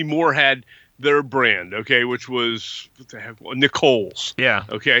 AC Moore had their brand, okay, which was what the heck, Nicole's. Yeah.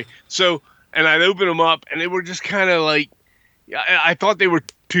 Okay. So, and I'd open them up and they were just kind of like, I thought they were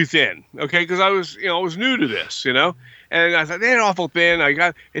too thin, okay, because I was new to this, and I thought they're awful thin.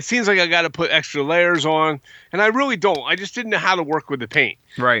 It seems like I got to put extra layers on, and I really don't. I just didn't know how to work with the paint.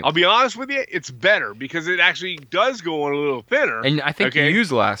 Right. I'll be honest with you, it's better because it actually does go on a little thinner. And I think you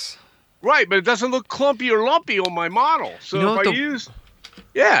use less. Right, but it doesn't look clumpy or lumpy on my model. So You know if what I use,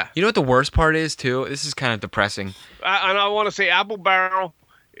 yeah. You know what the worst part is too? This is kind of depressing. And I want to say Apple Barrel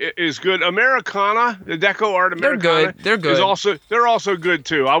is good. Americana, the Deco Art Americana, They're good. They're also good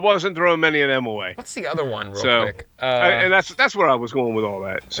too. I wasn't throwing many of them away. What's the other one, real quick? And that's where I was going with all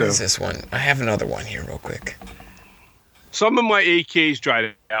that. So What is this one? I have another one here, real quick. some of my AKs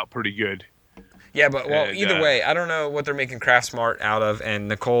dried out pretty good. Yeah, but And, either way, I don't know what they're making Craftsmart out of, and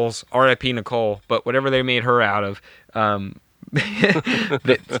Nicole's R.I.P. Nicole, but whatever they made her out of,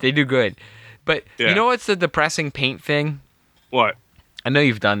 they do good. But you know what's the depressing paint thing? What? I know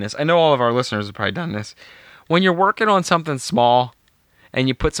you've done this. I know all of our listeners have probably done this. When you're working on something small, and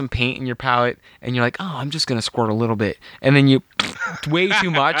you put some paint in your palette, and you're like, oh, I'm just gonna squirt a little bit, and then you way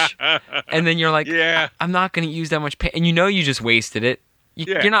too much, and then you're like, I'm not gonna use that much paint, and you just wasted it.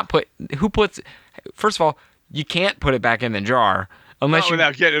 You're not first of all, you can't put it back in the jar unless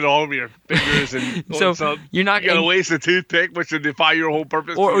without getting it all over your fingers and so you're not gonna waste a toothpick, which would defy your whole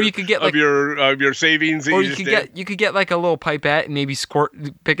purpose. Or you could get like your savings. That you could get like a little pipette and maybe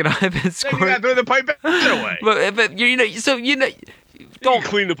pick it up and squirt. Then you gotta throw the pipette away. but Don't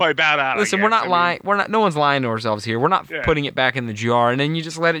clean the pipe out. Listen, we're not lying. No one's lying to ourselves here. We're not putting it back in the jar, and then you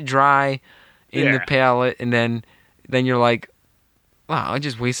just let it dry in the palette, and then you're like, wow, I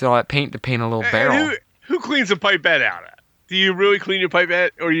just wasted all that paint to paint a little barrel. Who cleans a pipette out? Do you really clean your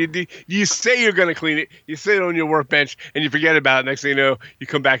pipette, or you say you're going to clean it? You sit it on your workbench and you forget about it. Next thing you know, you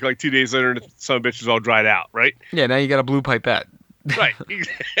come back like 2 days later and the son of a bitch is all dried out, right? Yeah, now you got a blue pipette. Right.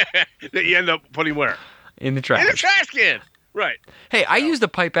 That you end up putting where? In the trash. In the trash can. Right. Hey, I used a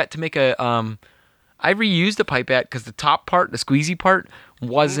pipette to make I reused the pipette because the top part, the squeezy part,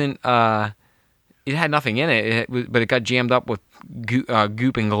 wasn't it had nothing in it, but it got jammed up with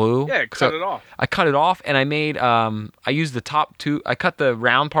goop and glue. Yeah, cut it off. I cut it off, and I made I used the top two. I cut the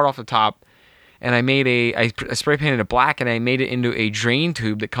round part off the top, and I made I spray painted it black, and I made it into a drain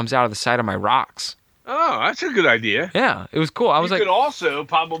tube that comes out of the side of my rocks. Oh, that's a good idea. Yeah, it was cool. You could also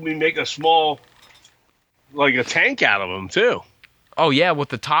probably make a small, like a tank out of them too. Oh yeah, with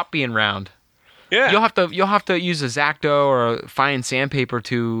the top being round. Yeah. You'll have to use a X-Acto or a fine sandpaper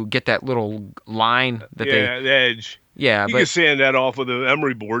to get that little line that the edge. Yeah, you can sand that off with an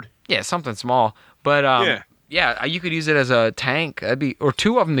emery board. Yeah, something small. But you could use it as a tank. Or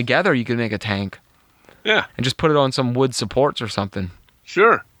two of them together. You could make a tank. Yeah, and just put it on some wood supports or something.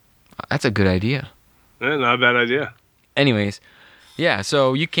 Sure, that's a good idea. Yeah, not a bad idea. Anyways, yeah,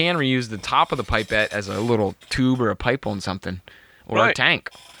 so you can reuse the top of the pipette as a little tube or a pipe on something, or a tank.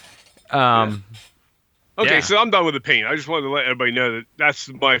 Okay, so I'm done with the paint. I just wanted to let everybody know that that's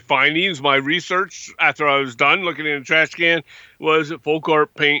my findings. My research after I was done looking in the trash can was that folk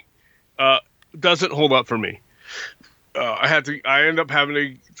art paint doesn't hold up for me. I end up having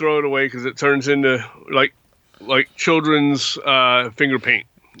to throw it away because it turns into like children's finger paint.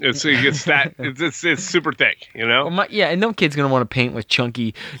 It's super thick, Well, and no kid's gonna want to paint with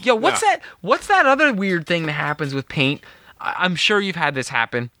chunky. Yo, what's that other weird thing that happens with paint? I'm sure you've had this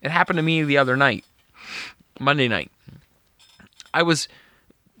happen. It happened to me the other night, Monday night. I was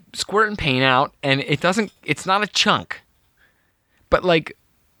squirting paint out, and it's not a chunk, but like,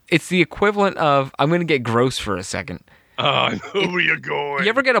 it's the equivalent of, I'm going to get gross for a second. Oh, I know where you're going. You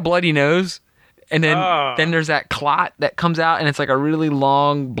ever get a bloody nose? And then there's that clot that comes out, and it's like a really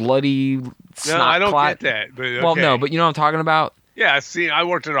long, bloody snot No, I don't clot. get that. But okay. Well, no, but you know what I'm talking about? Yeah, I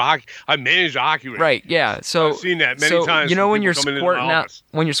worked at I managed a hockey rink. Right, yeah. So I've seen that many times. You know when you're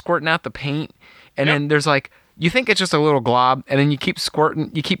squirting out the paint, and then there's like, you think it's just a little glob, and then you keep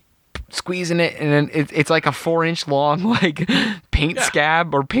squirting, you keep squeezing it, and then it's like a 4-inch long like paint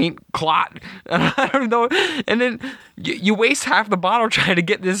scab or paint clot. I don't know. And then you waste half the bottle trying to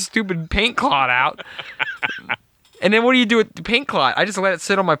get this stupid paint clot out. And then what do you do with the paint clot? I just let it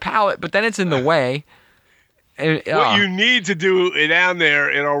sit on my palate, but then it's in the way. And, what you need to do down there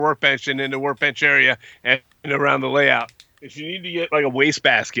in our workbench and in the workbench area and around the layout is you need to get like a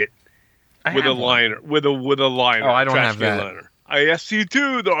wastebasket with a liner. With a liner. Oh, I don't have that. Liner. I asked you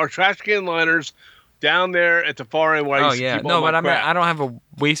too. There are trash can liners down there at the far end. Where I used to keep all my crap. I don't have a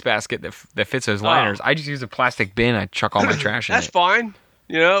wastebasket that fits those liners. I just use a plastic bin. I chuck all my trash in it. That's fine.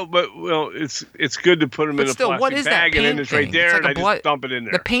 But it's good to put them in a plastic what is bag, that and then it's right there, like and I just dump it in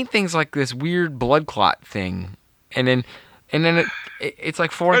there. The paint thing's like this weird blood clot thing, and then it's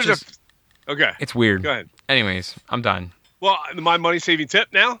like 4 inches. Okay, it's weird. Go ahead. Anyways, I'm done. Well, my money-saving tip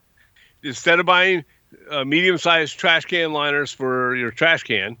now, instead of buying medium-sized trash can liners for your trash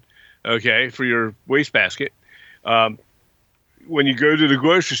can, for your wastebasket, when you go to the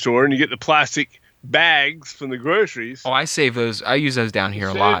grocery store and you get the plastic bags from the groceries. Oh, I save those. I use those down here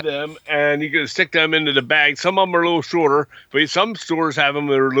a lot. Save them, and you can stick them into the bag. Some of them are a little shorter, but some stores have them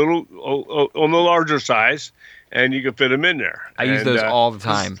that are a little on the larger size, and you can fit them in there. I use those all the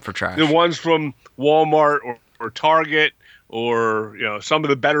time for trash. The ones from Walmart or Target, or some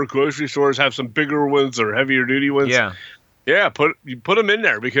of the better grocery stores have some bigger ones or heavier duty ones. Yeah. Put them in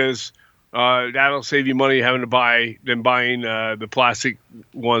there because that'll save you money having to buying the plastic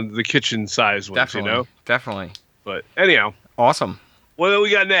ones, the kitchen size ones. Definitely. But anyhow, awesome. What do we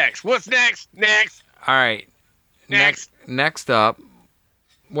got next? What's next? All right. Next up,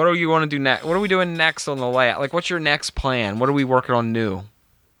 what do you want to do next? What are we doing next on the layout? Like, what's your next plan? What are we working on new?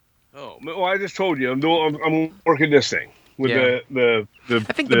 Oh, well, I just told you I'm working this thing with the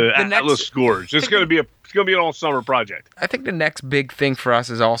Atlas Gorge. It's gonna be an all summer project. I think the next big thing for us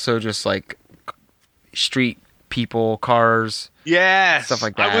is also just like street people, cars, stuff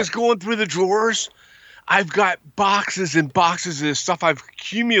like that. I was going through the drawers. I've got boxes and boxes of stuff I've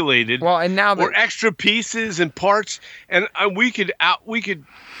accumulated. Well, and now or extra pieces and parts, and I'm looking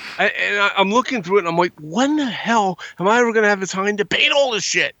through it, and I'm like, when the hell am I ever gonna have the time to paint all this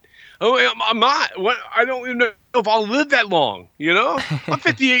shit? Oh, I'm not. I don't even know if I'll live that long. I'm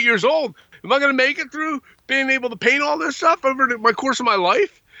 58 years old. Am I going to make it through being able to paint all this stuff over my course of my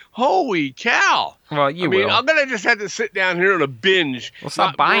life? Holy cow! Well, I mean, I'm going to just have to sit down here on a binge. Well,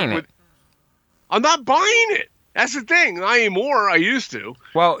 stop buying it. I'm not buying it. That's the thing. Not anymore. I used to.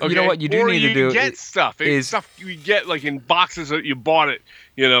 Well, you know what you do need to do get stuff. It's stuff you get like in boxes that you bought it.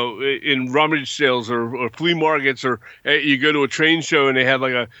 In rummage sales or flea markets, or you go to a train show and they have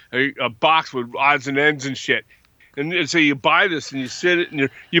like a box with odds and ends and shit. And so you buy this and you sit it and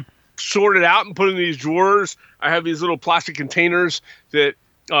you sort it out and put it in these drawers. I have these little plastic containers that,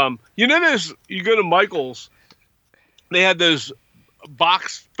 there's, you go to Michael's, they have those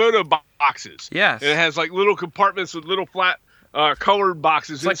photo boxes. Yes. And it has like little compartments with little flat colored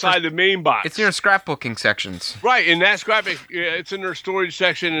boxes inside the main box. It's in your scrapbooking sections. Right, in that it's in their storage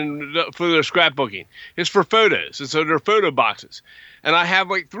section and for their scrapbooking. It's for photos, and so they're photo boxes. And I have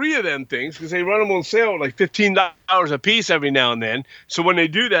like 3 of them things because they run them on sale at like $15 a piece every now and then. So when they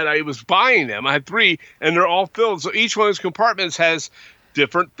do that, I was buying them. I had 3, and they're all filled. So each one of those compartments has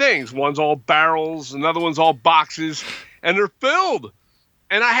different things. One's all barrels, another one's all boxes, and they're filled.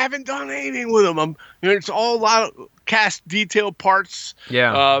 And I haven't done anything with them. It's all a lot of cast detail parts.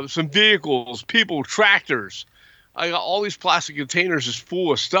 Yeah. Some vehicles, people, tractors. I got all these plastic containers just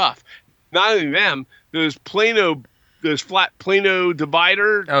full of stuff. Not only them, those flat Plano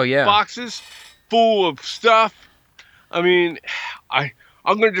divider boxes full of stuff. I mean, I'm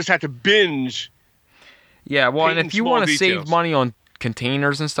going to just have to binge. Yeah, well, and if you want to save money on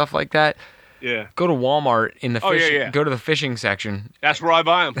containers and stuff like that, go to Walmart in the go to the fishing section. That's where I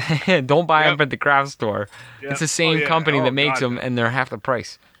buy them. Don't buy them at the craft store. Yep. It's the same company that makes them, and they're half the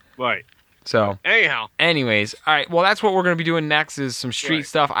price. Right. So, anyways, all right. Well, that's what we're going to be doing next is some street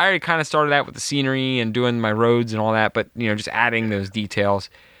stuff. I already kind of started out with the scenery and doing my roads and all that, but just adding those details.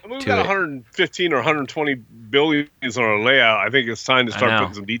 We've got 115 or 120 buildings on our layout. I think it's time to start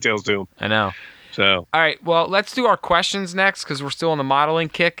putting some details to them. I know. So, all right. Well, let's do our questions next because we're still on the modeling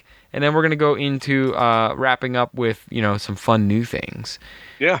kick. And then we're going to go into wrapping up with, some fun new things.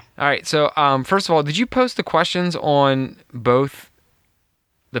 Yeah. All right. So, first of all, did you post the questions on both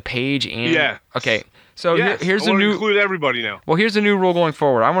the page and... Yeah. Okay. So here's a new... include everybody now. Well, here's a new rule going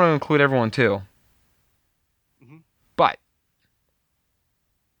forward. I want to include everyone too. Mm-hmm. But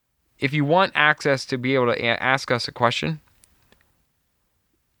if you want access to be able to ask us a question...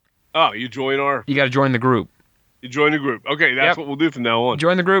 Oh, you join You got to join the group. You join the group. Okay, that's what we'll do from now on.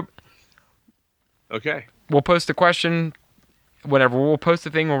 Join the group. Okay. We'll post a question, whatever. We'll post a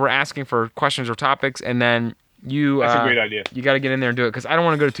thing where we're asking for questions or topics, and then That's a great idea. You got to get in there and do it because I don't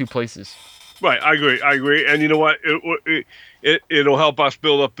want to go to two places. Right. I agree. And you know what? It'll help us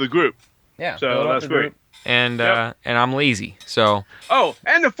build up the group. Yeah. So that's great. And I'm lazy, so. Oh,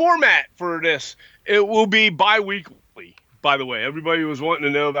 and the format for this, it will be bi-weekly, by the way. Everybody was wanting to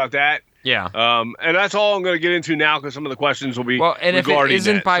know about that. Yeah. And that's all I'm going to get into now because some of the questions will be well, and if it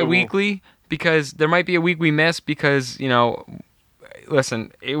isn't that, bi-weekly, because there might be a week we miss because,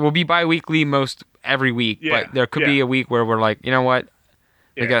 listen, it will be bi-weekly most every week, but there could be a week where we're like, you know what,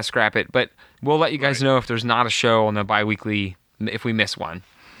 we got to scrap it. But we'll let you guys know if there's not a show on the bi-weekly if we miss one.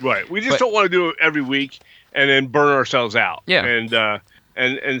 Right. We just don't want to do it every week and then burn ourselves out. Yeah.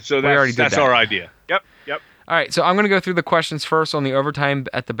 And so that's our idea. Yep. All right, so I'm going to go through the questions first on the Overtime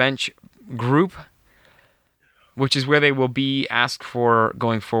at the Bench group, which is where they will be asked for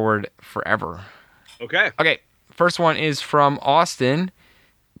going forward forever. Okay. Okay, first one is from Austin.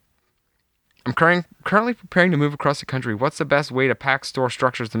 I'm currently preparing to move across the country. What's the best way to pack store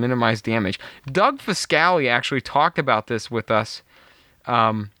structures to minimize damage? Doug Fiscali actually talked about this with us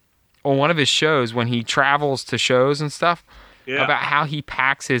on one of his shows when he travels to shows and stuff, about how he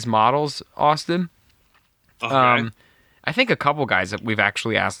packs his models, Austin. Okay. I think a couple guys that we've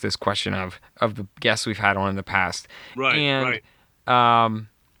actually asked this question of the guests we've had on in the past. Right, and, right.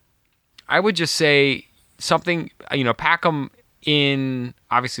 I would just say something, pack them in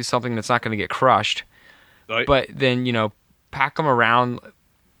obviously something that's not going to get crushed, Right. but then, pack them around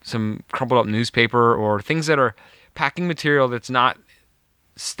some crumpled up newspaper or things that are packing material that's not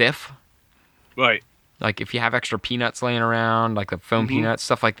stiff. Right. Like if you have extra peanuts laying around, like the foam peanuts,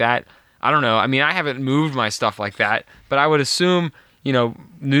 stuff like that. I don't know. I mean, I haven't moved my stuff like that, but I would assume,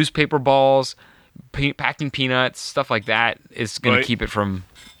 newspaper balls, packing peanuts, stuff like that is going to keep it from,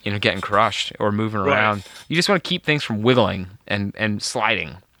 getting crushed or moving around. You just want to keep things from wiggling and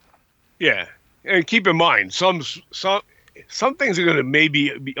sliding. Yeah. And keep in mind, some things are going to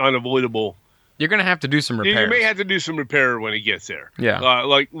maybe be unavoidable. You're going to have to do some repairs. You may have to do some repair when it gets there. Yeah.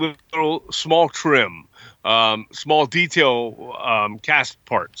 Like little small trim, small detail cast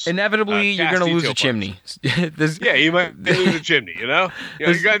parts. Inevitably, you're going to lose a chimney. You might lose a chimney, you got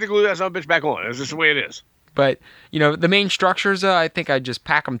to glue that son of a bitch back on. It's just the way it is. But, the main structures, I think I just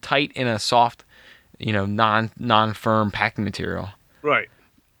pack them tight in a soft, non-firm packing material. Right.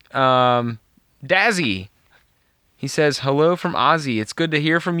 Dazzy, he says, hello from Ozzy. It's good to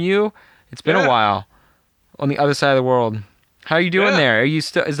hear from you. It's been a while on the other side of the world. How are you doing there? Are you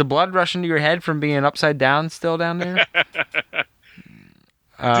still? Is the blood rushing to your head from being upside down still down there?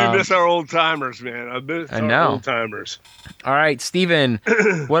 Do miss our old timers, man. I know. Old timers. All right, Steven,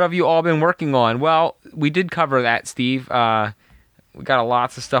 what have you all been working on? Well, we did cover that, Steve. We got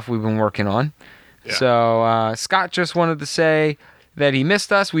lots of stuff we've been working on. Yeah. So Scott just wanted to say that he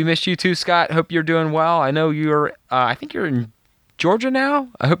missed us. We missed you too, Scott. Hope you're doing well. I know you're. I think you're in Georgia now.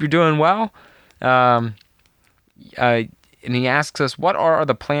 I hope you're doing well. And he asks us, what are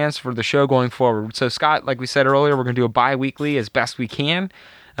the plans for the show going forward? So, Scott, like we said earlier, we're going to do a bi-weekly as best we can.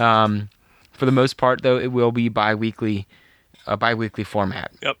 For the most part, though, it will be a bi-weekly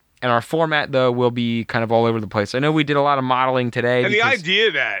format. Yep. And our format, though, will be kind of all over the place. I know we did a lot of modeling today. And the idea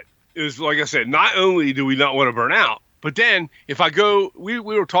of that is, like I said, not only do we not want to burn out, but then if I go, we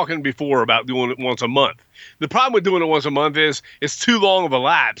were talking before about doing it once a month. The problem with doing it once a month is it's too long of a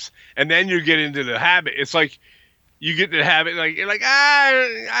lapse, and then you get into the habit. It's like you get the habit, like you're like,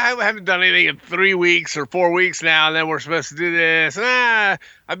 I haven't done anything in 3 weeks or 4 weeks now, and then we're supposed to do this.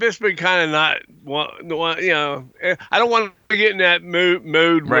 I've just been kind of not, I don't want to get in that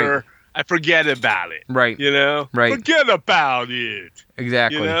mode where I forget about it. Right. Right. Forget about it.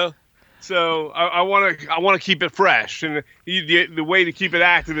 Exactly. So I want to keep it fresh, and the way to keep it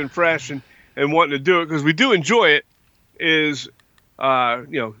active and fresh and wanting to do it, because we do enjoy it, is I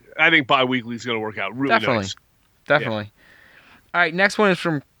think bi-weekly is going to work out really nice. Definitely. Yeah. All right, next one is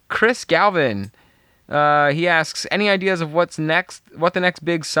from Chris Galvin. He asks, any ideas of what the next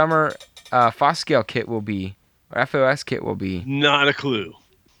big summer Foscale kit will be, or FOS kit will be? Not a clue.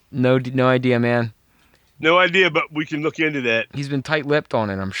 No idea, man. No idea, but we can look into that. He's been tight-lipped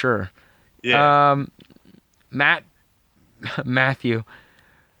on it, I'm sure. Yeah. Matthew,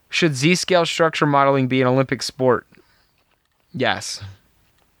 should Z-scale structure modeling be an Olympic sport? Yes.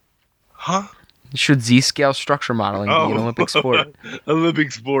 Huh? Should Z-scale structure modeling be an Olympic sport?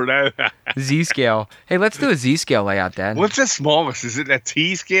 Olympic sport. Z-scale. Hey, let's do a Z-scale layout, Dad. What's the smallest? Is it that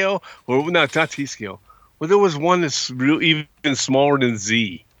T-scale? Or no, it's not T-scale. Well, there was one that's even smaller than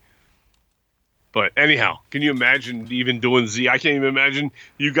Z. But anyhow, can you imagine even doing Z? I can't even imagine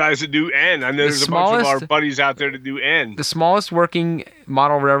you guys that do N. I know there's a bunch of our buddies out there that do N. The smallest working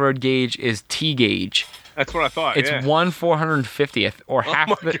model railroad gauge is T gauge. That's what I thought. It's yeah. 1/450th, or half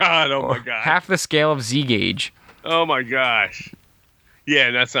my God. half the scale of Z gauge. Oh my gosh.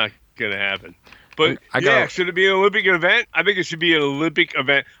 Yeah, that's not gonna happen. But should it be an Olympic event? I think it should be an Olympic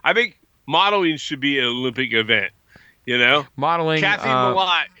event. I think modeling should be an Olympic event. You know, modeling. Kathy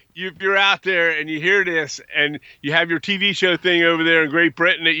Malott, if you're out there and you hear this, and you have your TV show thing over there in Great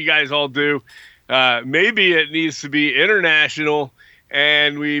Britain that you guys all do, maybe it needs to be international,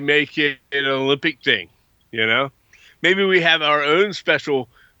 and we make it an Olympic thing. You know, maybe we have our own special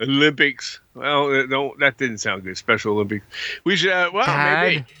Olympics. Well, no, that didn't sound good. Special Olympics. We should. Dad,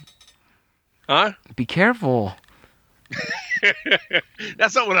 maybe. Huh? Be careful.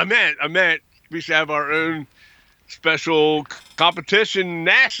 That's not what I meant. I meant we should have our own special competition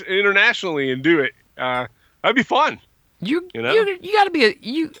internationally and do it. That'd be fun. You got to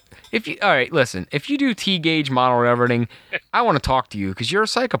be all right, listen, if you do T gauge model railroading, I want to talk to you because you're a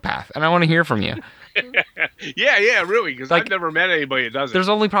psychopath and I want to hear from you. yeah, really, because I've never met anybody that does it. There's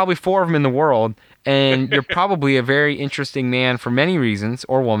only probably 4 of them in the world, and you're probably a very interesting man for many reasons,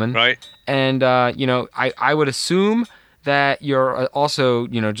 or woman. Right. And, I would assume that you're also,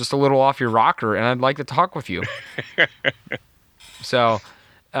 just a little off your rocker, and I'd like to talk with you. So,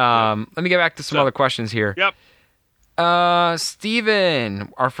 let me get back to some other questions here. Yep.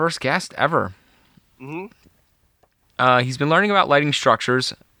 Steven, our first guest ever. Mm-hmm. He's been learning about lighting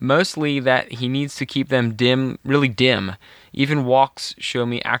structures, mostly that he needs to keep them dim, really dim. Even walks show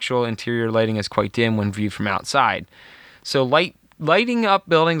me actual interior lighting is quite dim when viewed from outside. So lighting up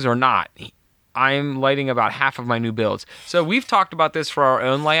buildings or not, I'm lighting about half of my new builds. So we've talked about this for our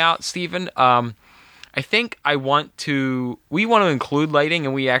own layout, Steven. I think we want to include lighting,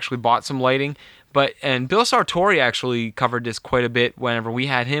 and we actually bought some lighting. And Bill Sartori actually covered this quite a bit whenever we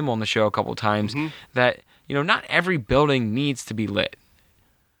had him on the show a couple of times, that, not every building needs to be lit.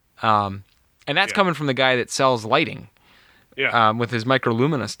 And that's coming from the guy that sells lighting with his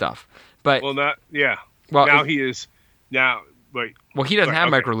microlumina stuff. But Well, he is now. Wait. Well, he doesn't have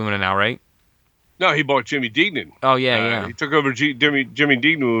microlumina now, right? No, he bought Jimmy Deignan. Oh, yeah. He took over Jimmy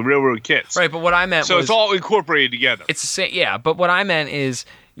Deignan with Railroad Kits. Right, but what I meant was... So it's all incorporated together. It's the same, yeah, but what I meant is,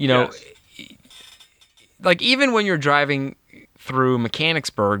 like even when you're driving through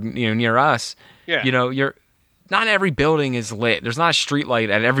Mechanicsburg, near us, you're... Not every building is lit. There's not a street light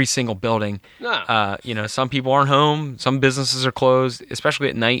at every single building. No. Some people aren't home. Some businesses are closed, especially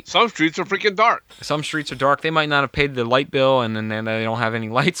at night. Some streets are freaking dark. Some streets are dark. They might not have paid the light bill, and then they don't have any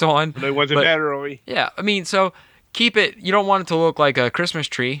lights on. They went to bed early. Yeah, I mean, so keep it. You don't want it to look like a Christmas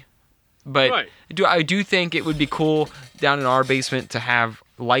tree, but right. I do think it would be cool down in our basement to have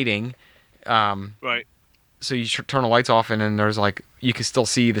lighting. Right. So you turn the lights off, and then there's you can still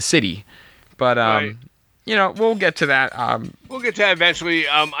see the city, but right. We'll get to that. We'll get to that eventually.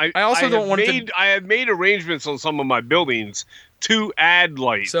 I have made arrangements on some of my buildings to add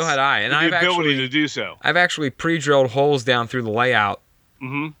lights. So had I, and I've ability to do so. I've actually pre-drilled holes down through the layout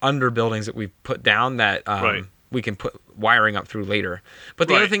under buildings that we've put down that we can put wiring up through later. But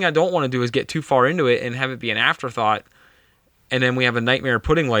the other thing I don't want to do is get too far into it and have it be an afterthought, and then we have a nightmare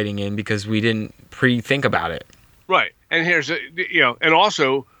putting lighting in because we didn't pre-think about it. Right, and here's and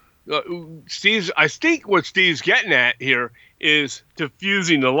also. I think what Steve's getting at here is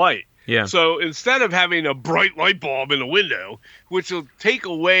diffusing the light. Yeah. So instead of having a bright light bulb in the window, which will take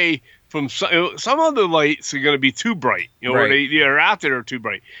away from some of the lights are going to be too bright, or they're out there are too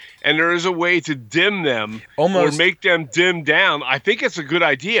bright, and there is a way to dim them or make them dim down. I think it's a good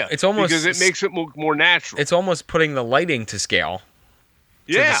idea. It's almost because it makes it more natural. It's almost putting the lighting to scale.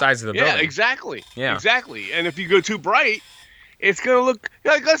 To the size of the building. Yeah, exactly. Yeah, exactly. And if you go too bright, it's going to look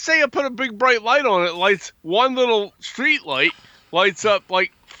like, let's say I put a big bright light on it, lights one little street light, lights up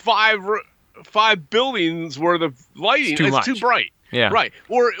like five buildings worth of lighting. It's too bright. Yeah. Right.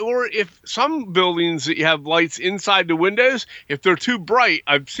 Or if some buildings that you have lights inside the windows, if they're too bright,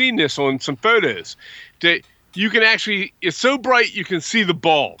 I've seen this on some photos, that you can actually, it's so bright you can see the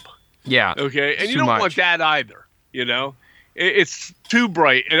bulb. Yeah. Okay. And you don't want that either. It's too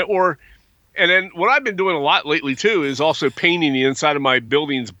bright. And then what I've been doing a lot lately, too, is also painting the inside of my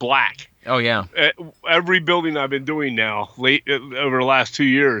buildings black. Oh, yeah. Every building I've been doing now, over the last 2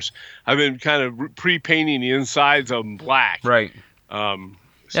 years, I've been kind of pre-painting the insides of them black. Right.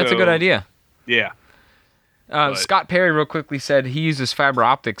 That's a good idea. Yeah. Scott Perry real quickly said he uses fiber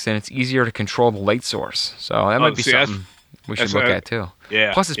optics, and it's easier to control the light source. So that might be something we should look at, too.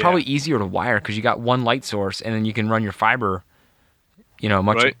 Yeah. Plus, it's probably easier to wire because you got one light source, and then you can run your fiber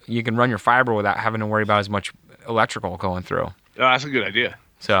much. Right. You can run your fiber without having to worry about as much electrical going through. Oh, that's a good idea.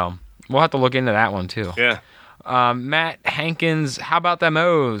 So we'll have to look into that one too. Yeah. Matt Hankins, how about them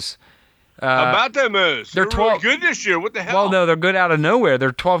O's? How about them O's? they're They're 12 really good this year. What the hell? Well, no, they're good out of nowhere.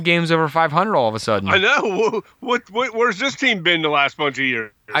 They're 12 games over 500 all of a sudden. I know. Where's this team been the last bunch of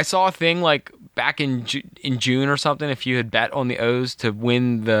years? I saw a thing like back in June or something. If you had bet on the O's to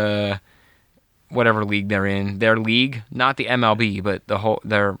win the whatever league they're in, their league, not the MLB, but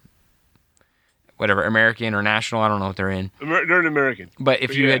their whatever American or National, I don't know what they're in. They're an American. But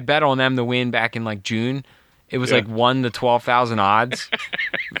if you had bet on them to win back in like June, it was like 1 to 12,000 odds.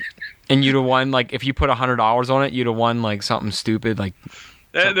 And you'd have won, like, if you put $100 on it, you'd have won, like, something stupid. Like,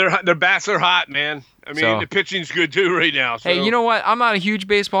 their bats are hot, man. I mean, the pitching's good, too, right now. So. Hey, you know what? I'm not a huge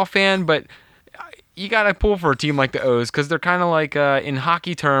baseball fan, but you got to pull for a team like the O's because they're kind of like, in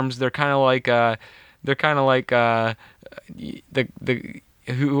hockey terms, they're kind of like,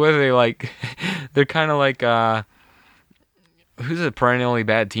 who are they like? They're kind of like, who's a perennially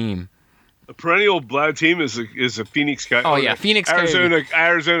bad team? A perennial bad team is a Phoenix Coyotes. Oh, yeah, Phoenix Coyotes.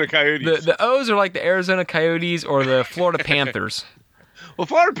 Arizona Coyotes. The O's are like the Arizona Coyotes or the Florida Panthers. Well,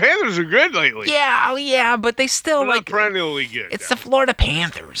 Florida Panthers are good lately. Yeah, but they still They're like not perennially good. It's the Florida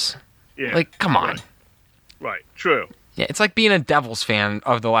Panthers. Yeah. Like, come on. Right. True. Yeah, it's like being a Devils fan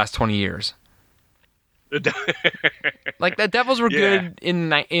of the last 20 years. Like the Devils were good in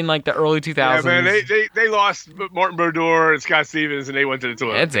like the early 2000s. Yeah, man, they lost Martin Brodeur and Scott Stevens, and they went to the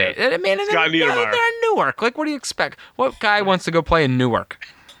toilet. That's it. Man, Scott Niedermayer. They're in Newark. Like, what do you expect? What guy wants to go play in Newark?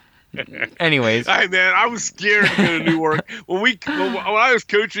 Anyways, hey man, I was scared to go to Newark when I was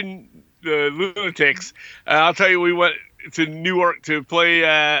coaching the Lunatics. I'll tell you, we went to Newark to play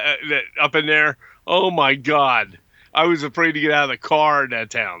up in there. Oh my God, I was afraid to get out of the car in that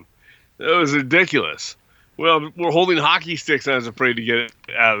town. It was ridiculous. Well, we're holding hockey sticks, and I was afraid to get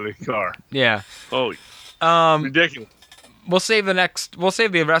out of the car. Yeah. Holy. Ridiculous. We'll save the rest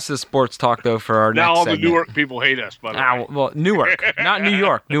of the sports talk though for our now next all segment. the Newark people hate us, by the way. Well, Newark, not New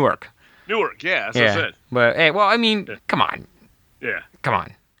York. Newark. Newark, yeah, that's what I said. But hey, well, I mean, come on. Yeah. Come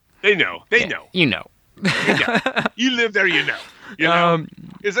on. They know. They know. You know. You live there, you know. You know.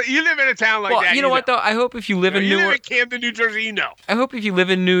 You live in a town like that. Well, you know what though? I hope if you live in you Newark, live in Camden, New Jersey, you know. I hope if you live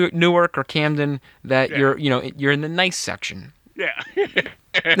in Newark or Camden that you're in the nice section. Yeah.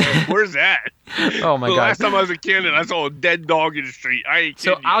 Where's that? Oh my God! Last time I was in Camden, I saw a dead dog in the street. I ain't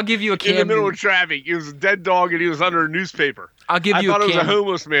kidding you. I'll give you a Camden. In the middle of traffic, it was a dead dog, and he was under a newspaper. I thought it was a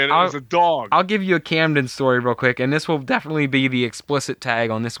homeless man. It was a dog. I'll give you a Camden story real quick, and this will definitely be the explicit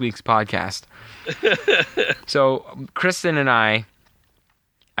tag on this week's podcast. So, Kristen and I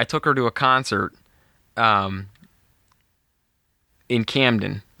took her to a concert in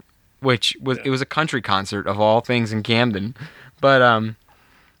Camden, which was it was a country concert of all things in Camden, but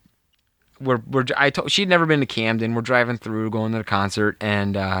she'd never been to Camden. We're driving through, going to the concert,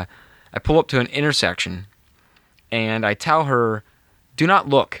 and I pull up to an intersection, and I tell her, "Do not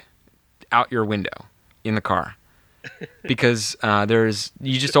look out your window in the car, because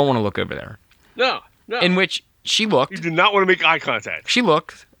you just don't want to look over there." No. In which she looked. You do not want to make eye contact. She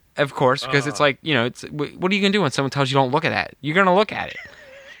looked, of course, because it's like, it's what are you gonna do when someone tells you don't look at that? You're gonna look at it,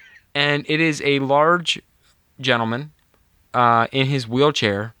 and it is a large gentleman in his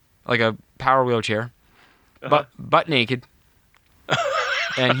wheelchair, like a power wheelchair, butt naked,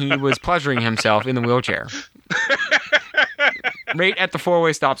 and he was pleasuring himself in the wheelchair, right at the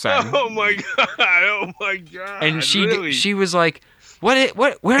four-way stop sign. Oh my God! Oh my God! And really? she was like, "What?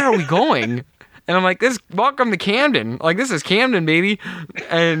 Where are we going?" And I'm like, welcome to Camden. Like, this is Camden, baby.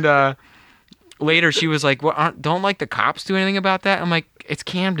 And later she was like, don't like the cops do anything about that? I'm like, it's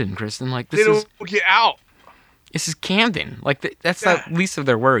Camden, Kristen. Like, they don't get out. This is Camden. Like, that's the least of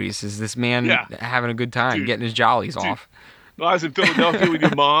their worries is this man having a good time, getting his jollies off. Well, I was in Philadelphia with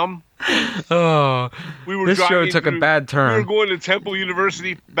your mom. Oh, this show took a bad turn. We were going to Temple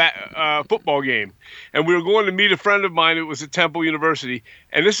University football game, and we were going to meet a friend of mine who was at Temple University,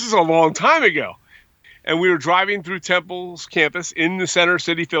 and this is a long time ago. And we were driving through Temple's campus in the Center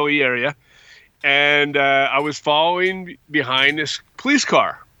City, Philly area, and I was following behind this police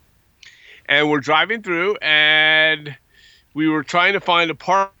car. And we're driving through, and we were trying to find a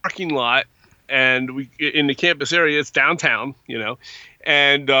parking lot, and in the campus area, it's downtown,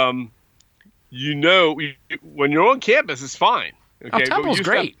 and when you're on campus, it's fine. Okay? Temple's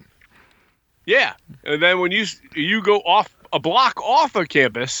great. Yeah, and then when you go off a block off of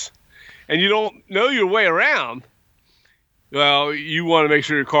campus, and you don't know your way around, well, you want to make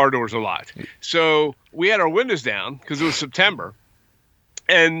sure your car doors are locked. So we had our windows down because it was September,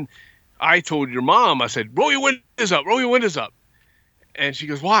 and I told your mom, I said, roll your windows up. And she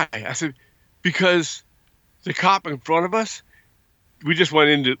goes, "Why?" I said, "Because the cop in front of us, we just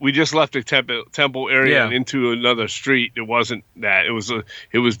left the temple area and into another street. It wasn't that.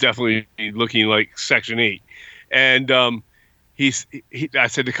 It was definitely looking like Section 8. And I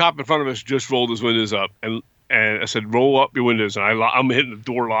said, the cop in front of us just rolled his windows up, and I said, roll up your windows. And I'm hitting the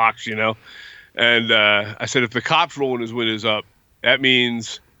door locks, And I said, if the cop's rolling his windows up, that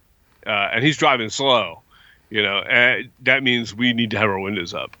means, and he's driving slow, and that means we need to have our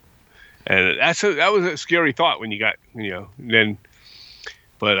windows up. And that was a scary thought when you got, then.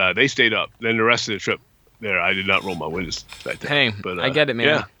 But they stayed up. Then the rest of the trip there, I did not roll my windows that day. Hey, but, I get it, man.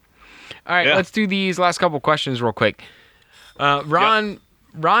 Yeah. All right, let's do these last couple questions real quick. Ron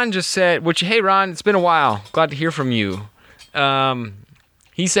just said, hey, Ron, it's been a while. Glad to hear from you.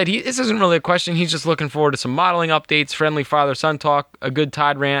 He said this isn't really a question. He's just looking forward to some modeling updates, friendly father-son talk, a good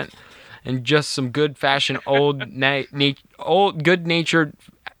Todd rant, and just some good-fashioned good-natured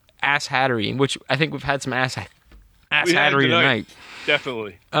ass hattery, which I think we've had some ass hattery tonight.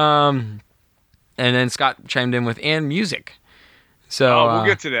 Definitely. And then Scott chimed in with and music. So we'll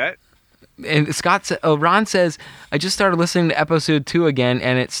get to that. And Ron says, I just started listening to episode 2 again,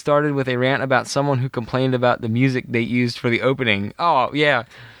 and it started with a rant about someone who complained about the music they used for the opening. Oh yeah,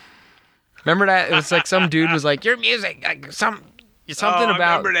 remember that? It was like some dude was like, your music, like something about. I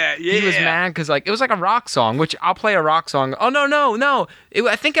remember that. Yeah. He was mad because it was like a rock song, which I'll play a rock song. Oh no!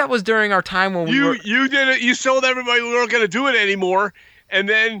 I think that was during our time when you did it. You told everybody we weren't going to do it anymore, and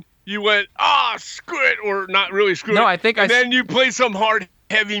then you went, screw it, or not really screw it. No, I think then you played some hard,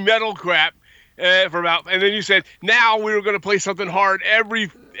 heavy metal crap and then you said, now we were going to play something hard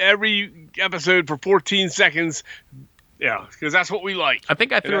every episode for 14 seconds. Yeah, because that's what we like. I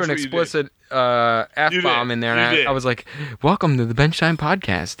think I threw an explicit F-bomb in there, and I was like, welcome to the Bench Time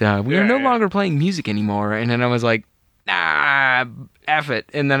Podcast. We are no longer playing music anymore. And then I was like, F it.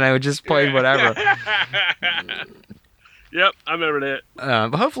 And then I would just play whatever. Yep, I remember that.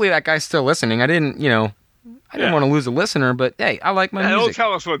 But hopefully that guy's still listening. I didn't want to lose a listener, but hey, I like my music. Don't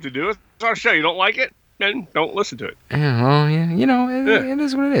tell us what to do. It's our show. You don't like it, then don't listen to it. Yeah, well, it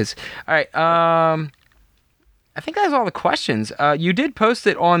is what it is. All right, I think that's all the questions. You did post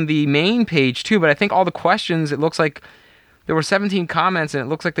it on the main page too, but I think all the questions, it looks like there were 17 comments, and it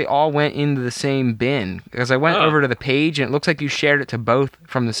looks like they all went into the same bin. Because I went over to the page, and it looks like you shared it to both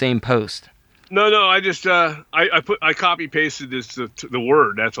from the same post. No, I just I copy pasted this to the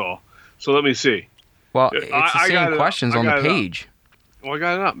Word. That's all. So let me see. Well, it's the same questions on the page. Well, I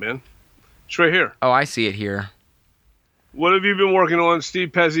got it up, man. It's right here. Oh, I see it here. What have you been working on? Steve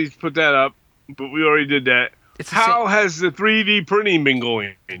Pezzi put that up, but we already did that. How has the 3D printing been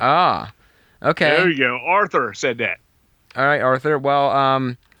going? Ah, okay. There you go. Arthur said that. All right, Arthur. Well,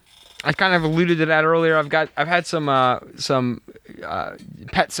 I kind of alluded to that earlier. I've had some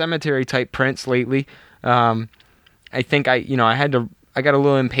Pet Cemetery type prints lately. I think I got a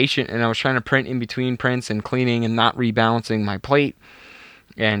little impatient, and I was trying to print in between prints and cleaning and not rebalancing my plate,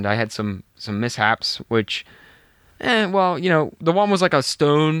 and I had some mishaps, which. The one was like a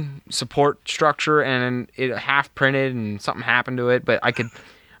stone support structure, and it half printed, and something happened to it. But I could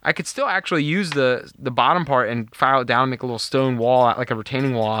still actually use the bottom part and file it down, and make a little stone wall, like a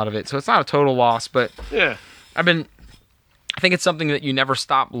retaining wall out of it. So it's not a total loss, but yeah, I think it's something that you never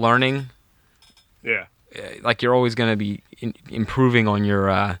stop learning. Yeah, like you're always going to be improving on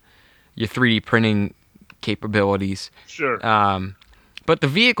your 3D printing capabilities. Sure. But the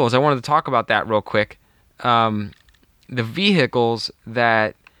vehicles, I wanted to talk about that real quick. The vehicles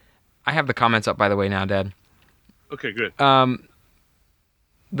that I have the comments up, by the way, now, Dad. Okay, good.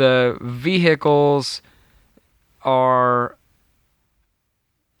 The vehicles are.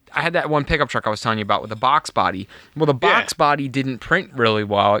 I had that one pickup truck I was telling you about with the box body. Well, the box body didn't print really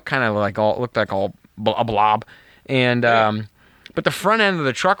well. It kind of looked like a blob, and but the front end of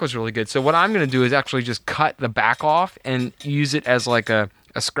the truck was really good. So what I'm going to do is actually just cut the back off and use it as like a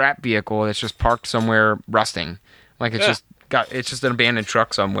scrap vehicle that's just parked somewhere rusting. Like it's just an abandoned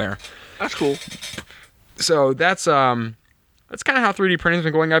truck somewhere. That's cool. So that's kind of how 3D printing's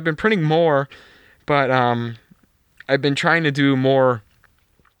been going. I've been printing more, but I've been trying to do more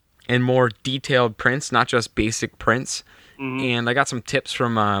and more detailed prints, not just basic prints. Mm-hmm. And I got some tips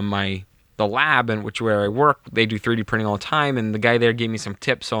from the lab in where I work. They do 3D printing all the time, and the guy there gave me some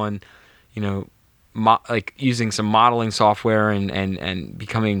tips on, like using some modeling software and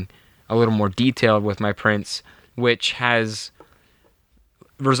becoming a little more detailed with my prints, which has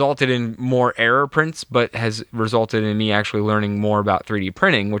resulted in more error prints, but has resulted in me actually learning more about 3D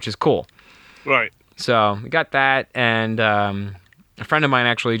printing, which is cool. Right. So we got that, and A friend of mine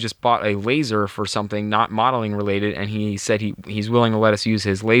actually just bought a laser for something not modeling related, and he said he's willing to let us use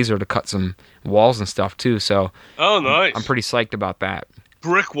his laser to cut some walls and stuff too. So Oh, nice. I'm pretty psyched about that.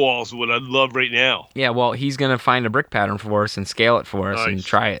 Brick walls, what I'd love right now. Yeah, well, he's gonna find a brick pattern for us and scale it for us and Nice.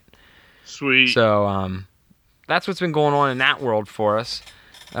 try it. Sweet. So that's what's been going on in that world for us.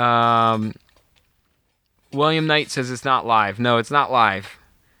 William Knight says it's not live. No, it's not live.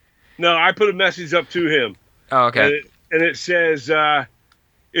 No, I put a message up to him. Oh, okay. And it says,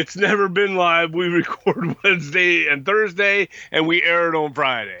 it's never been live. We record Wednesday and Thursday, and we air it on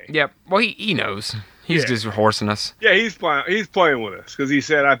Friday. Yep. Well, he knows. He's Yeah. just horsing us. Yeah, he's playing with us because he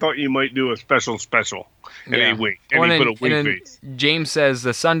said, I thought you might do a special. And Yeah. he winked. And Well, he and put a then- wink and then face. James says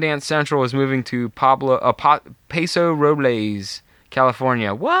the Sundance Central is moving to Paso Robles,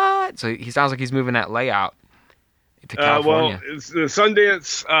 California. What? So he sounds like he's moving that layout to California. Well, it's the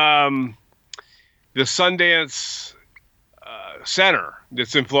Sundance Center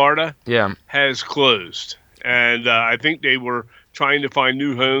that's in Florida Yeah. has closed. And I think they were trying to find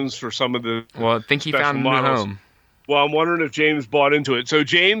new homes for some of the Well, I think he special found a new models. home. Well, I'm wondering if James bought into it. So,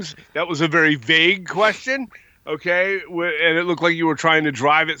 James, that was a very vague question, okay? And it looked like you were trying to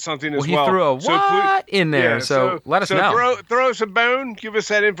drive at something Well, as he well. threw a So what in there, yeah, so let us know. Throw us a bone, give us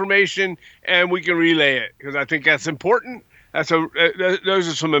that information, and we can relay it because I think that's important. Those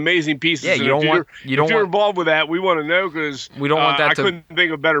are some amazing pieces. Yeah, and you don't want- if you don't you're want- involved with that, we want to know because We don't want that I to- couldn't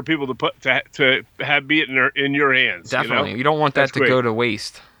think of better people to have be it in your hands. Definitely. You You don't want that That's to great. go to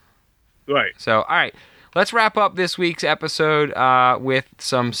waste. know? Right. So, all right. Let's wrap up this week's episode with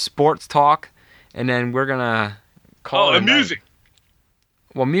some sports talk, and then we're going to call it a and night. music.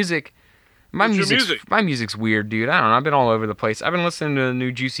 Well, music. My What's your music's, music? my music's weird, dude. I don't know. I've been all over the place. I've been listening to the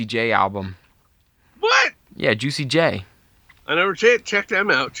new Juicy J album. What? Yeah, Juicy J. I never checked them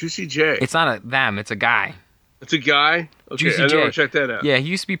out. Juicy J. It's not a them. It's a guy. It's a guy? Okay, Juicy I J. never checked that out. Yeah, he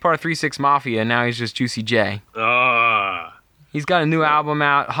used to be part of 3-6 Mafia, and now he's just Juicy J. Ah. He's got a new album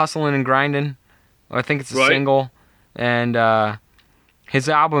out, Hustling and Grinding. I think it's a Right. single. And his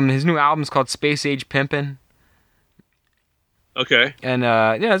new album's called Space Age Pimpin'. Okay. And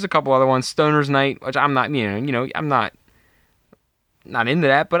there's a couple other ones. Stoner's Night, which I'm not, I'm not into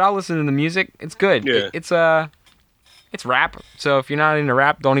that, but I'll listen to the music. It's good. Yeah. It's rap. So if you're not into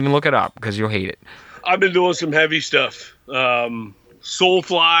rap, don't even look it up because you'll hate it. I've been doing some heavy stuff.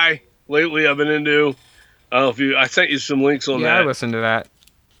 Soulfly lately I've been into. I don't know if I sent you some links on Yeah, I that. listened to that.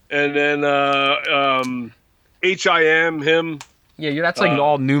 And then HIM, him. Yeah, that's like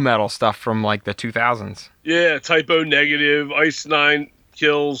all new metal stuff from like the 2000s. Yeah, Typo Negative, Ice Nine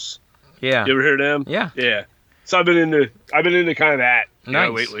Kills. Yeah. You ever hear them? Yeah. Yeah. So I've been into kind of that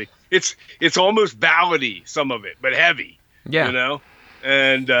Nice. lately. It's almost ballady, some of it, but heavy. Yeah. You know?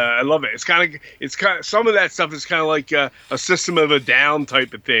 And I love it. It's kind of some of that stuff is kind of like a System of a Down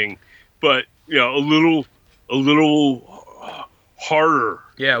type of thing, but a little harder.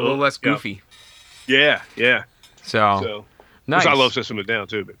 Yeah, a little less goofy. Yeah. So nice. I love System of a Down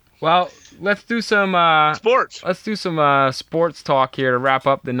too, but Well, let's do some sports. Let's do some sports talk here to wrap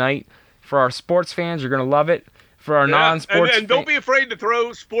up the night. For our sports fans, you're gonna love it. For our non-sports, and don't be afraid to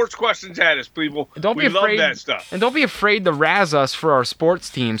throw sports questions at us, people. Don't be we afraid love that stuff. And don't be afraid to razz us for our sports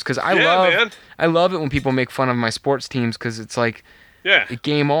teams, because I love it when people make fun of my sports teams, because it's like,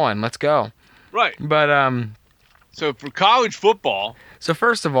 game on, let's go. Right. But so for college football, so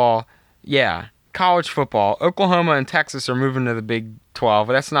first of all, college football. Oklahoma and Texas are moving to the Big 12.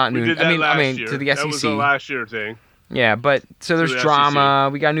 But that's not we new. did that last year. To the SEC. That was the last year thing. Yeah, but so there's the SEC.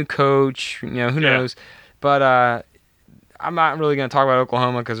 drama. We got a new coach. Who knows? But I'm not really going to talk about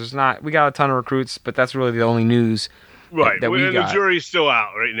Oklahoma because we got a ton of recruits, but that's really the only news. Right. That we And got. the jury's still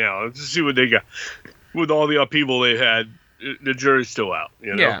out right now. Let's see what they got. With all the upheaval they had, the jury's still out.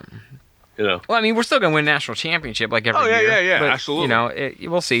 Yeah. Well, I mean, we're still going to win national championship like every year. Yeah, but, absolutely.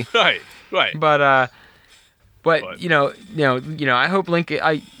 We'll see. Right. But I hope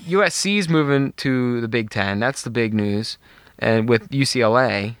USC's moving to the Big Ten. That's the big news, and with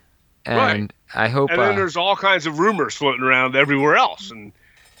UCLA, and Right. I hope. And then there's all kinds of rumors floating around everywhere else, and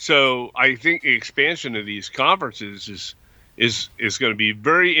so I think the expansion of these conferences is going to be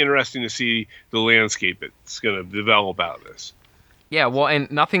very interesting to see the landscape it's going to develop out of this. Yeah, well, and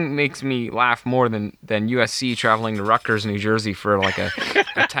nothing makes me laugh more than USC traveling to Rutgers, New Jersey for like a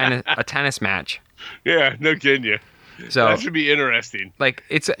tennis match. Yeah, no kidding you. So That should be interesting. like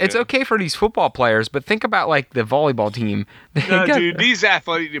it's okay for these football players, but think about like the volleyball team. No, dude, these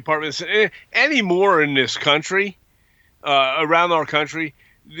athletic departments anymore in this country, around our country,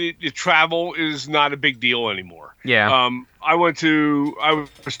 the travel is not a big deal anymore. Yeah. I was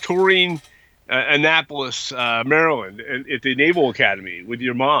touring Annapolis, Maryland, at the Naval Academy with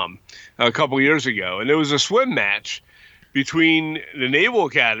your mom a couple years ago, and there was a swim match between the Naval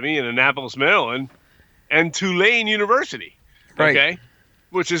Academy in Annapolis, Maryland, and Tulane University, okay, Right.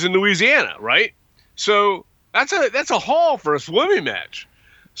 which is in Louisiana, right? So that's a haul for a swimming match.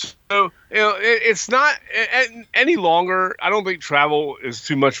 So it's not any longer. I don't think travel is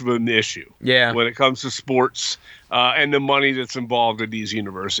too much of an issue. Yeah. When it comes to sports and the money that's involved at these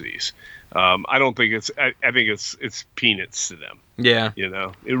universities, I don't think it's. I think it's peanuts to them. Yeah.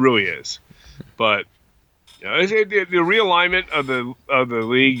 It really is. But the realignment of the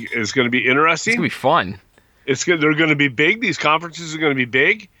league is going to be It's interesting. gonna be fun. They're going to be big. These conferences are going to be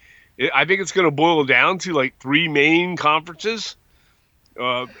big. I think it's going to boil down to like 3 main conferences,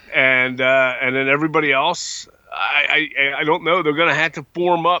 and then everybody else. I don't know. They're going to have to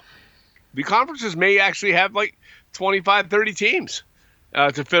form up. The conferences may actually have like 25, 30 teams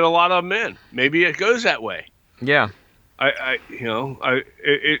to fit a lot of them in. Maybe it goes that way. Yeah.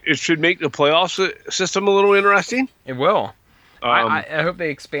 It should make the playoff system a little interesting. It will. I hope they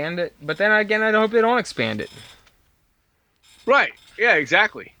expand it, but then again, I hope they don't expand it. Right. Yeah,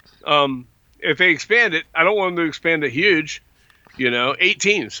 exactly. If they expand it, I don't want them to expand it huge. 8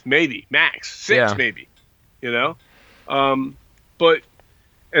 teams, maybe, max. 6, Yeah. maybe. But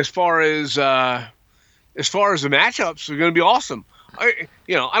as far as the matchups, they're going to be awesome. I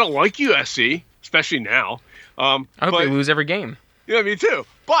don't like USC, especially now. I hope they lose every game. Yeah, me too.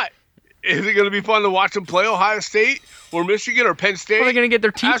 But is it going to be fun to watch them play Ohio State or Michigan or Penn State? Well, they're going to get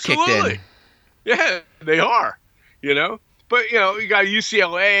their teeth Absolutely. kicked Yeah, they are. But you got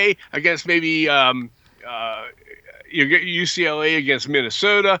UCLA against maybe you get UCLA against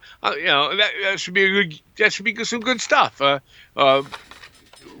Minnesota. That should be some good stuff.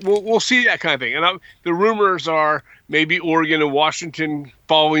 We'll see that kind of thing. And the rumors are maybe Oregon and Washington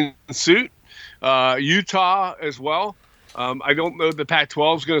following suit. Utah as well. I don't know if the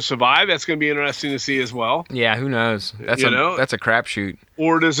Pac-12 is going to survive. That's going to be interesting to see as well. in. Yeah, who knows? That's a crapshoot.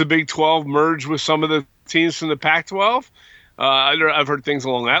 Or does the Big 12 merge with some of the teams from the Pac-12? I've heard things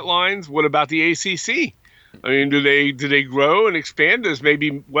along that lines. What about the ACC? I mean, do they grow and expand? Does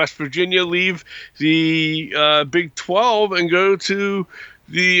maybe West Virginia leave the Big 12 and go to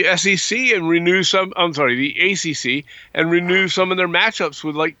the SEC and renew some? I'm sorry, the ACC and renew some of their matchups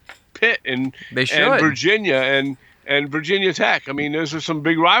with like Pitt and They should. and Virginia and Virginia Tech. I mean, those are some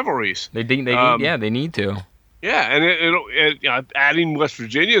big rivalries. They need to. Yeah, and adding West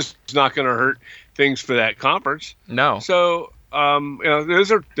Virginia is not going to hurt things for that conference. No. So,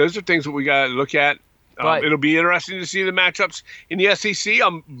 those are things that we got to look at. But- It'll be interesting to see the matchups in the SEC.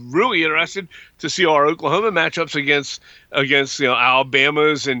 I'm really interested to see our Oklahoma matchups against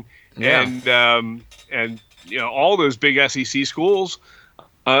Alabama's and all those big SEC schools.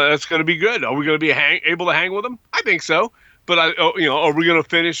 That's going to be good. Are we going to be able to hang with them? I think so. But are we going to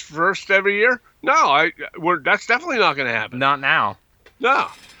finish first every year? No, that's definitely not going to happen. Not now. No.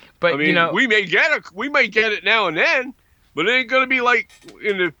 But I mean, we may get it now and then, but it ain't going to be like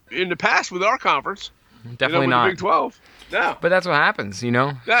in the past with our conference. definitely with not. The Big 12. No. But that's what happens,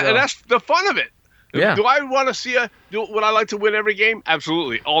 And that's the fun of it. Yeah. Do I want to see would I like to win every game?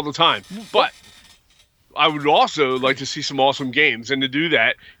 Absolutely, all the time. But I would also like to see some awesome games, and to do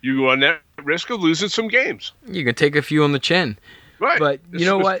that, you run that risk of losing some games. You can take a few on the chin. Right. But you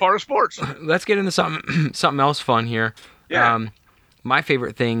know what? It's part of sports. Let's get into something else fun here. Yeah. My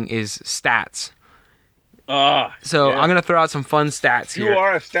favorite thing is stats. So yeah. I'm gonna throw out some fun stats You here,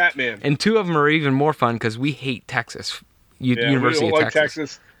 are a stat man. and 2 of them are even more fun because we hate Texas, University we don't of like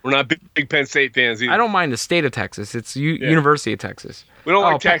Texas. Texas. We're not big Penn State fans either. I don't mind the state of Texas. It's University of Texas. We don't Oh,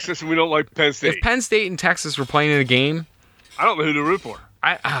 like Texas, and we don't like Penn State. If Penn State and Texas were playing in a game, I don't know who to root for.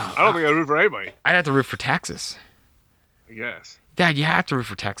 I don't think I root for anybody. I'd have to root for Texas. I guess. Dad, you have to root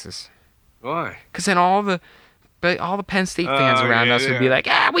for Texas. Why? Because then all the Penn State fans Oh, around yeah, us would be yeah.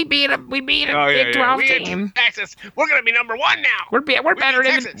 like, we beat a Big 12 We get team. Texas. We're gonna be number 1 now. We're better beat than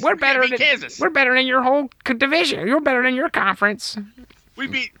Texas. we're We're better gonna than beat Kansas. we're better than your whole division. You're better than your conference. We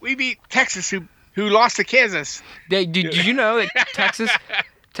beat Texas, who lost to Kansas. Did you know that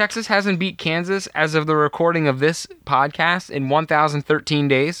Texas hasn't beat Kansas as of the recording of this podcast in 1,013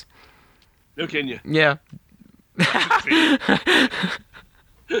 days? No kidding you. Yeah.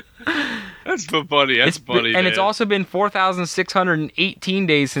 That's so funny. That's funny. And it's man. also been 4,618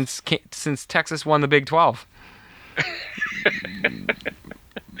 days since Texas won the Big 12.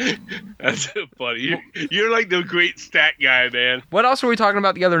 That's so funny. You're like the great stat guy, man. What else were we talking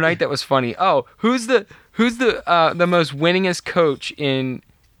about the other night that was funny? Oh, who's the most winningest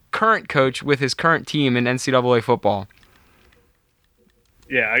current coach with his current team in NCAA football?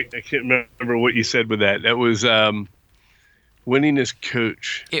 Yeah, I can't remember what you said with that. That was winning as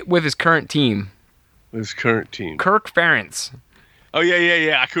coach With his current team. with his current team. Kirk Ferentz Oh,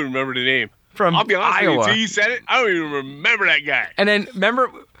 yeah. I couldn't remember the name. from I'll be honest with you, Iowa. until you said it, I don't even remember that guy. And then, remember,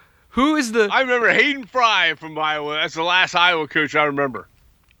 who is the... I remember Hayden Fry from Iowa. That's the last Iowa coach I remember.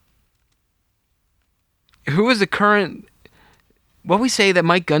 Who is the current... What we say that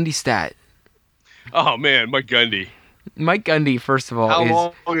Mike Gundy stat? Oh, man, Mike Gundy. Mike Gundy, first of all, How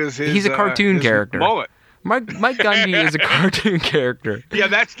long is his... he's a cartoon his character. mullet? Mike Gundy is a cartoon character. Yeah,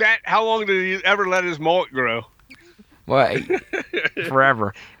 that's that. How long did he ever let his mullet grow? Well,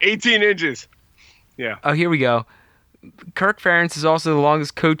 forever. 18 inches. Yeah. Oh, here we go. Kirk Ferentz is also the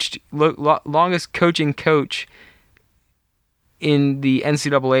longest coaching coach in the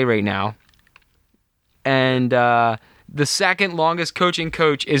NCAA right now. And the second longest coaching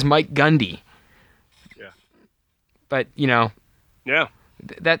coach is Mike Gundy. Yeah. But, you know, Yeah.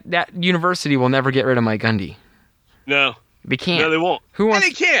 that university will never get rid of Mike Gundy. No. They can't. No, they won't. Who wants?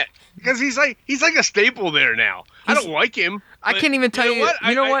 And they can't because he's like a staple there now. I don't like him. I but can't even tell you. What?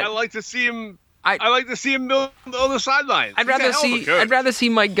 You know what? I like to see him. I like to see him on the sidelines. I'd rather see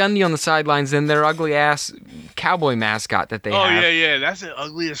Mike Gundy on the sidelines than their ugly ass cowboy mascot that they have. Oh yeah. That's the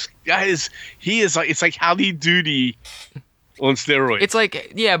ugliest guy. It's like Howdy Doody on steroids. It's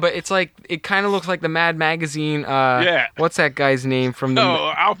like but it's like it kind of looks like the Mad Magazine. Yeah. What's that guy's name from the?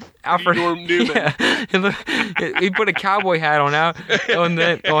 Alfred Norm Newman. Yeah. He put a cowboy hat on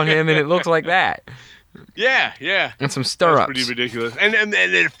him, and it looks like that. Yeah. And some stirrups. That's pretty ridiculous. And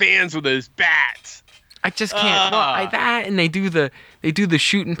they're fans with those bats. I just can't. That and they do the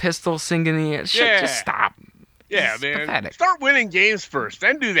shooting pistol singing the shit. Yeah. Just stop. Yeah, It's man. pathetic. Start winning games first,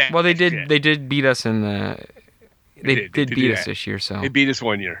 then do that. Well, they did. shit. They did beat us in the. They did do beat us that. this year, so They beat us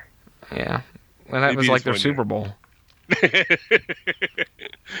one year. yeah. Well, that They was beat like us their one Super year. Bowl.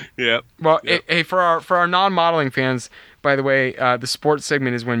 Yeah. Well, Yep. hey, for our non-modeling fans, by the way, the sports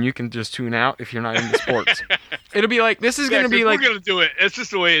segment is when you can just tune out if you're not into sports. It'll be like this is going to be like we're gonna do it. It's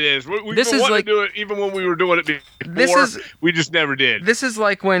just the way it is. We've This been is wanting like- to do it even when we were doing it before. We just never did. this is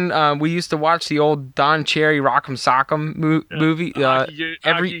like when we used to watch the old Don Cherry Rock'em Sock'em movie.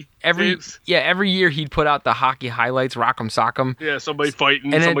 Every year he'd put out the hockey highlights, Rock'em Sock'em. Yeah, somebody fighting,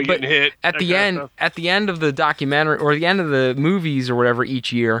 And then- somebody but getting hit. At that the kind of end, stuff. at the end of the documentary or the end of the movies or whatever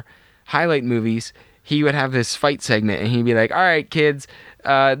each year, highlight movies, he would have this fight segment, and he'd be like, "All right, kids,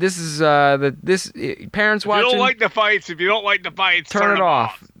 this is parents If you watching. don't like the fights, turn it them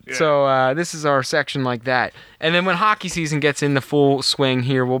off." Yeah. So this is our section like that, and then when hockey season gets in the full swing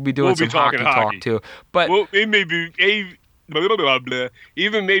here, we'll be doing We'll be some hockey talking talk hockey. too. But Well, it may be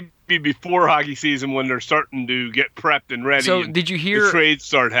even maybe before hockey season when they're starting to get prepped and ready. so and did you the hear? trades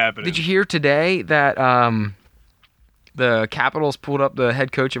start happening? Did you hear today that the Capitals pulled up the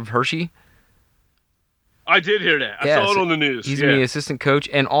head coach of Hershey? I did hear that. I Yeah, saw it so on the news. He's gonna be yeah. assistant coach,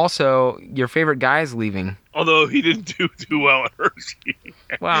 and also your favorite guy is leaving. Although he didn't do too well at Hershey.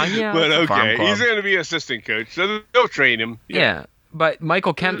 Well, yeah, But it's a farm okay, club. he's going to be assistant coach, so they'll train him. Yeah, but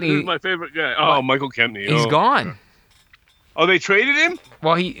Michael Who's Kempney, my favorite guy? Oh, Michael Kempney. he's Oh. gone. Oh, they traded him?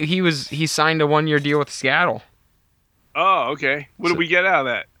 Well, he signed a 1-year deal with Seattle. Oh, okay. What So- did we get out of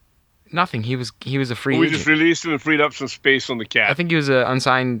that? Nothing. He was a free We agent. just released him and freed up some space on the cap. I think he was a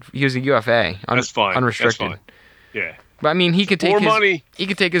unsigned. He was a UFA. That's fine. Unrestricted. That's fine. Yeah. But I mean, he could take More his money. He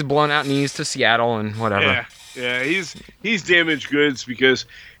could take his blown out knees to Seattle and whatever. Yeah. He's damaged goods because,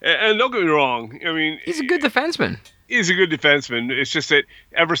 and don't get me wrong. I mean, He's a good defenseman. He's a good defenseman. It's just that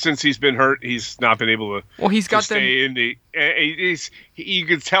ever since he's been hurt, he's not been able to. Well, he's to got them. stay in the. You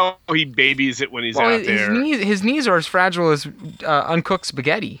can tell he babies it when he's Well, out there. his knees are as fragile as uncooked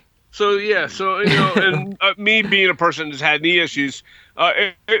spaghetti. So and me being a person that's had knee issues,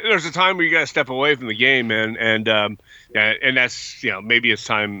 there's a time where you got to step away from the game, man, and that's maybe it's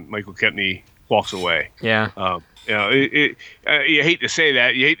time Michael Kempney walks away. Yeah. You hate to say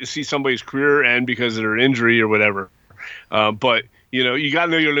that, you hate to see somebody's career end because of their injury or whatever, but you got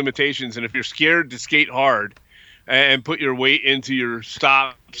to know your limitations, and if you're scared to skate hard and put your weight into your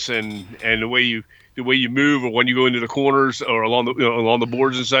stops and the way you move, or when you go into the corners or along the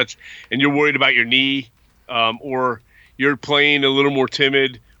boards and such, and you're worried about your knee, or you're playing a little more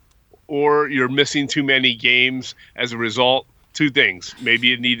timid, or you're missing too many games as a result. Two things: maybe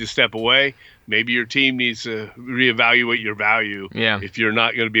you need to step away. Maybe your team needs to reevaluate your value. Yeah. If you're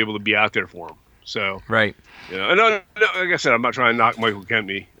not going to be able to be out there for them. So Right. and no, like I said, I'm not trying to knock Michael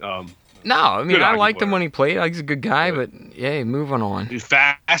Kempney. No, I mean Good I hockey liked him player. when he played. He's a good guy, but yeah, moving on. He's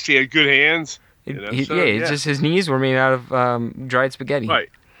fast. He had good hands. It's just his knees were made out of dried spaghetti. Right.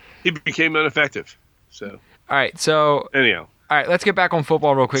 He became ineffective. So All right, so anyhow, All right, let's get back on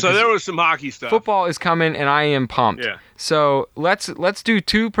football real quick. So 'cause there was some hockey stuff. football is coming, and I am pumped. Yeah. So let's do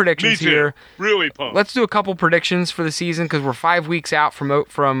two Me predictions too. here. Really pumped. Let's do a couple predictions for the season because we're 5 weeks out from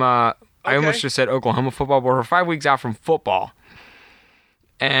I almost just said Oklahoma football, but we're 5 weeks out from football.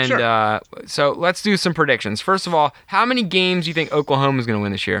 And Sure. So let's do some predictions. First of all, how many games do you think Oklahoma is going to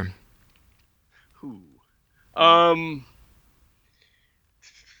win this year?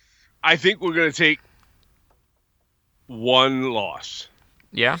 I think we're going to take one loss.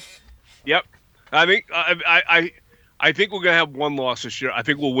 Yeah. Yep. I think I think we're going to have one loss this year. I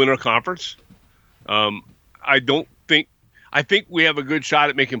think we'll win our conference. I think we have a good shot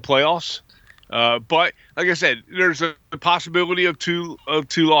at making playoffs. But like I said, there's a possibility of two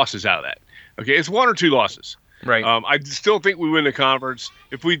losses out of that. Okay, it's one or two losses. Right. I still think we win the conference.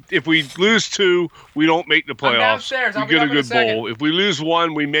 If we lose two, we don't make the playoffs. downstairs. I'll We be get up a in a good second. bowl. If we lose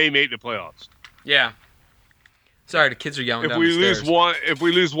one, we may make the playoffs. Yeah. Sorry, the kids are yelling If down we the lose stairs.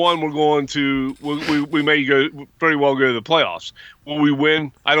 one, we're going to we may very well go to the playoffs. Will we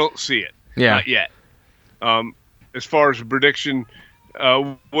win? I don't see it. Yeah. Not yet. As far as a prediction,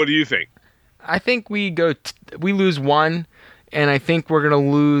 what do you think? I think we lose one, and I think we're gonna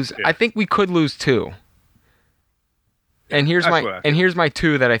lose. Yeah. I think we could lose two. And here's That's what I think. my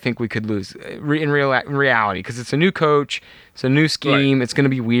two that I think we could lose in reality because it's a new coach, it's a new scheme, It's gonna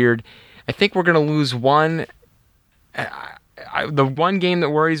be weird. I think we're gonna lose one. The one game that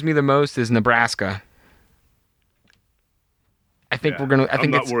worries me the most is Nebraska. I think Yeah. we're gonna.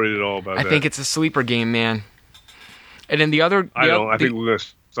 I'm not worried at all about that. I think it's a sleeper game, man. And then the other. I don't. I think we're going to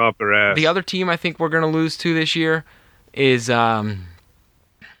stomp their ass. The other team I think we're going to lose to this year is the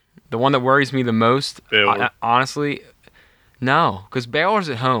one that worries me the most. Baylor. Honestly, no, because Baylor's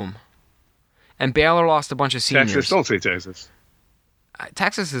at home, and Baylor lost a bunch of seniors. Texas. Don't say Texas.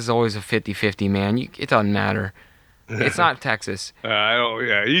 Texas is always a 50-50, man. It doesn't matter. It's not Texas. I don't.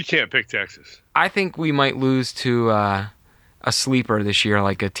 Yeah, you can't pick Texas. I think we might lose to a sleeper this year,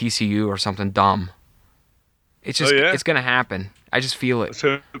 like a TCU or something dumb. It's just it's going to happen. I just feel it. Let's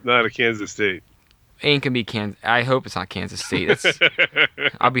hope not a Kansas State. Ain't gonna be Kansas. I hope it's not Kansas State.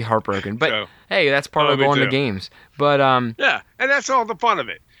 I'll be heartbroken. But So, hey, that's part of me going to too. games. But Yeah, and that's all the fun of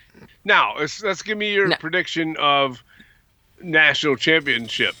it. Now, let's give me your No. prediction of national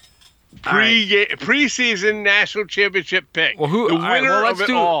championship. All right. Preseason national championship pick. well, who? The all right, winner well, of it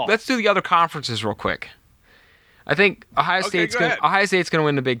all. let's do the other conferences real quick. I think Ohio State's go ahead. gonna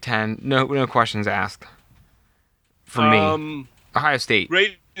win the Big Ten. No questions asked. For me, Ohio State.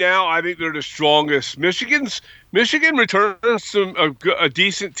 Right now, I think they're the strongest. Michigan returns a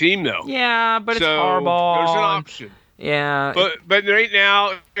decent team though. Yeah, but it's so Harbaugh. there's an option. Yeah, But right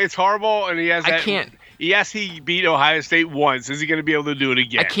now it's Harbaugh, and he has. I That, can't- Yes, he beat Ohio State once. Is he going to be able to do it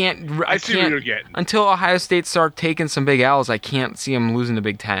again? I can't. I see what you're getting. Until Ohio State start taking some big L's. I can't see them losing the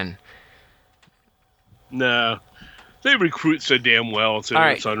Big Ten. No, they recruit so damn well. It's All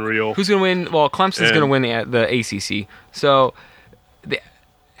right. unreal. Who's gonna win? Well, Clemson's And- gonna win the ACC. So the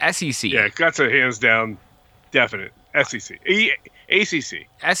SEC. Yeah, that's a hands down, definite. SEC, ACC.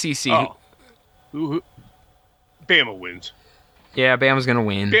 SEC. Oh, who? Bama wins. Yeah, Bama's gonna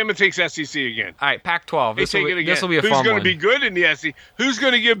win. Bama takes SEC again. All right, Pac-12. They take it again. This will be a Who's fun going one. to be good in the SEC? Who's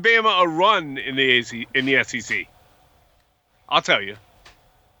going to give Bama a run in the SEC? I'll tell you.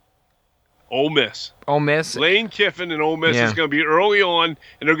 Ole Miss. Ole Miss. Lane Kiffin and Ole Miss Yeah. is going to be early on,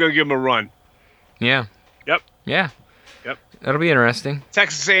 and they're going to give them a run. Yeah. Yep. Yeah. Yep. That'll be interesting.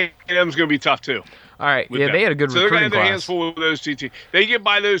 Texas A&M is going to be tough too. All right. with Yeah, them. they had a good so they're going to recruiting have their hands class. full with those two teams. They get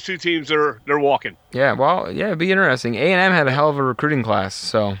by those two teams, they're walking. Yeah. Well, yeah, it'd be interesting. A&M had a hell of a recruiting class.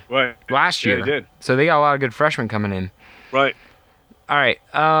 So Right. last Yeah, year. they did. So they got a lot of good freshmen coming in. Right. All right.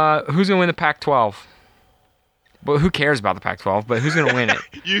 Who's gonna win the Pac-12? Well, who cares about the Pac-12? But who's gonna win it?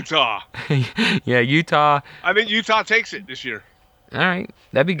 Utah. Yeah, Utah. I think Utah takes it this year. All right,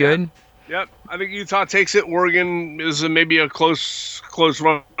 that'd be good. Yep. I think Utah takes it. Oregon is maybe a close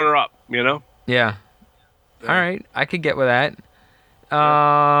runner-up, you know? Yeah. All right, I could get with that.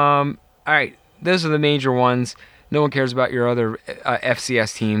 All right, those are the major ones. No one cares about your other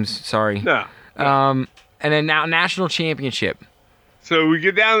FCS teams. Sorry. No. And then now national championship. So we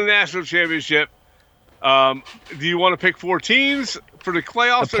get down to the national championship. Do you want to pick 4 teams for the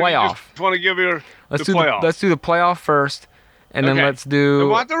playoffs? The Or do you playoff. just want to give your Let's the do playoff? let's do the playoff first, and then Okay. let's And do.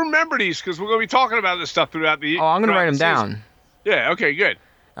 we'll have to remember these because we're going to be talking about this stuff throughout the. Oh, I'm gonna throughout write them the season. down. Yeah. Okay. Good.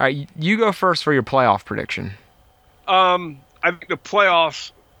 All right, you go first for your playoff prediction. I think the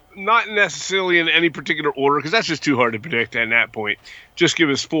playoffs, not necessarily in any particular order, because that's just too hard to predict at that point. Just give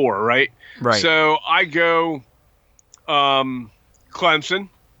us 4, right? Right. So I go Clemson,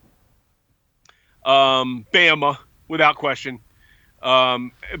 Bama, without question.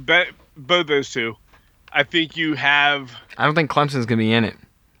 Both those two. I think you have, I don't think Clemson's gonna be in it.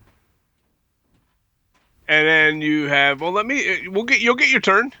 and then you have. Well, you'll get your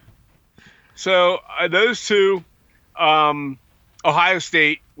turn. So those two, Ohio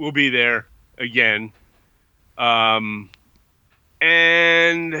State will be there again, and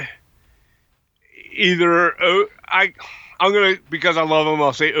either I'm gonna, because I love them,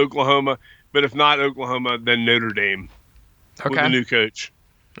 I'll say Oklahoma. But if not Oklahoma, then Notre Dame with the new coach.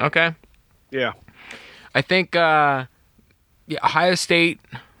 Okay. Yeah. I think Ohio State.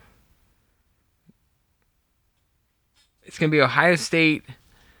 It's gonna be Ohio State,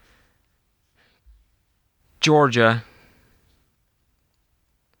 Georgia.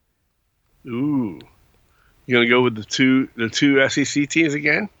 Ooh. You gonna go with the two SEC teams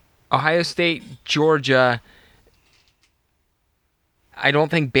again? Ohio State, Georgia. I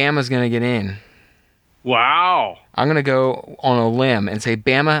don't think Bama's going to get in. Wow. I'm going to go on a limb and say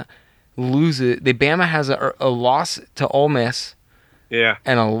Bama loses. Bama has a loss to Ole Miss. Yeah.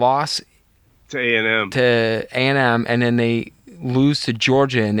 And a loss to A&M. And then they lose to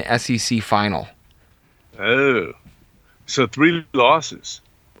Georgia in the SEC final. Oh. So 3 losses.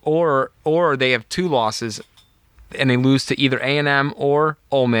 Or they have 2 losses and they lose to either A&M or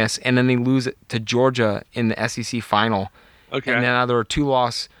Ole Miss, and then they lose it to Georgia in the SEC final. Okay. And then they're a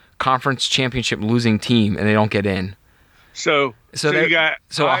 2-loss conference championship losing team, and they don't get in. So you got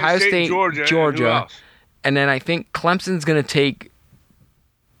Ohio State, Georgia, and then I think Clemson's going to take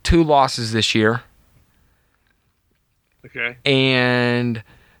 2 losses this year. Okay. And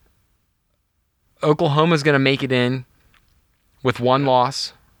Oklahoma's going to make it in with 1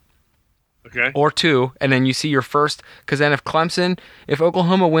 loss. Okay. Or 2, and then you see your first, because then if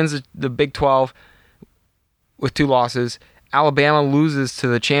Oklahoma wins the Big 12 with 2 losses, Alabama loses to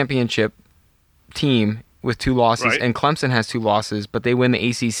the championship team with 2 losses, right, and Clemson has 2 losses, but they win the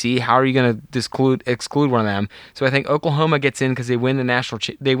ACC. How are you going to exclude one of them? So I think Oklahoma gets in because they win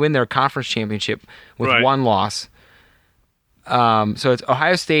they win their conference championship with 1 loss. So it's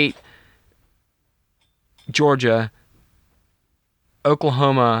Ohio State, Georgia,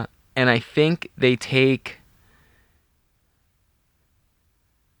 Oklahoma, and I think they take.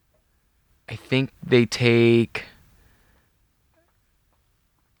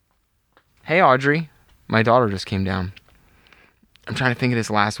 Hey, Audrey. My daughter just came down. I'm trying to think of this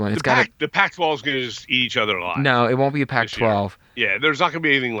last one. The Pac-12 is going to just eat each other alive. No, it won't be a Pac-12. Yeah, there's not going to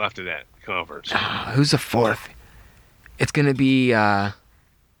be anything left of that conference. Who's the 4th? It's going to be, huh?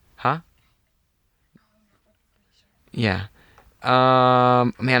 Yeah.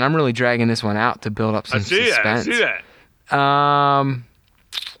 Man, I'm really dragging this one out to build up some suspense. I see that.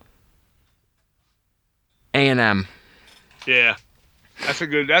 A&M. Yeah. That's a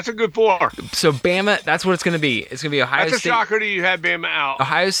good 4. So Bama, that's what it's going to be. It's going to be Ohio State. That's a shocker that you had Bama out.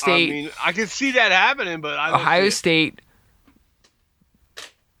 Ohio State. I mean, I can see that happening, but I don't Ohio State,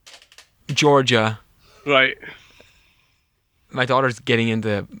 Georgia. Right. My daughter's getting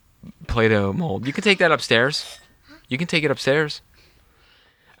into Play-Doh mold. You can take that upstairs. You can take it upstairs.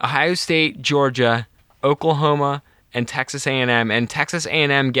 Ohio State, Georgia, Oklahoma, and Texas A&M. And Texas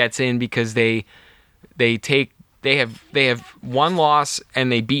A&M gets in because they have 1 loss and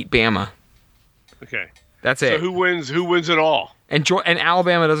they beat Bama. Okay. That's it. So who wins it all? And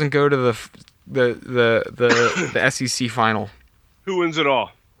Alabama doesn't go to the SEC final. Who wins it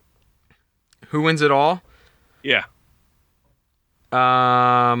all? Who wins it all? Yeah.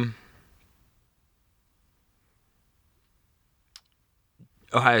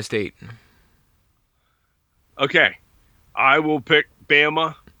 Ohio State. Okay. I will pick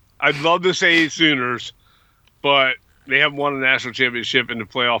Bama. I'd love to say Sooners, but they haven't won a national championship in the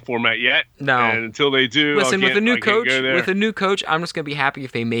playoff format yet. No. And until they do, listen, with a new coach, I'm just gonna be happy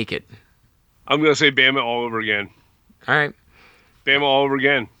if they make it. I'm gonna say Bama all over again. All right. Bama all over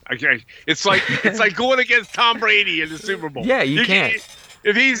again. Okay. It's like going against Tom Brady in the Super Bowl. Yeah, you can't.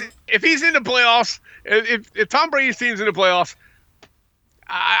 If he's in the playoffs, if Tom Brady's team's in the playoffs,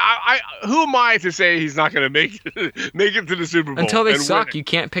 who am I to say he's not going to make it to the Super Bowl? Until they suck, you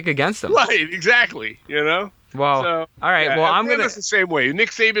can't pick against them. Right, exactly. You know? Well, all right. Yeah, well, I'm going to... It's the same way. Nick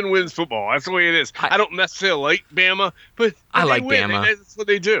Saban wins football. That's the way it is. I don't necessarily like Bama, but I like Bama. That's what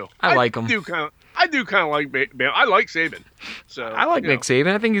they do. I like them. I do kind of like Bama. I like Saban. So I like Nick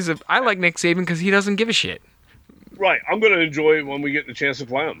Saban. I think I like Nick Saban because he doesn't give a shit. Right. I'm going to enjoy it when we get the chance to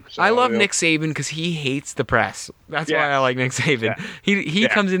play him. So, I love Nick Saban because he hates the press. That's why I like Nick Saban. Yeah. He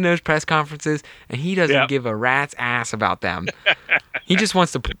comes in those press conferences and he doesn't give a rat's ass about them. He just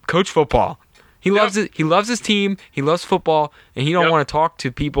wants to coach football. He loves it. He loves his team. He loves football, and he don't want to talk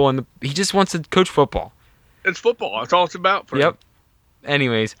to people. He just wants to coach football. It's football. That's all it's about. For Yep. him.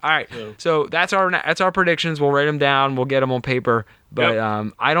 Anyways, all right. Yeah. So that's our predictions. We'll write them down. We'll get them on paper. But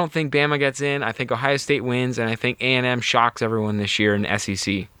I don't think Bama gets in. I think Ohio State wins, and I think A&M shocks everyone this year in the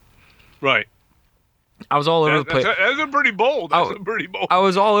SEC. Right. I was all over the place. That's a pretty bold. That's a pretty bold. I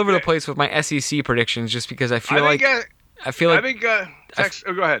was all over the place with my SEC predictions just because I feel like go ahead. I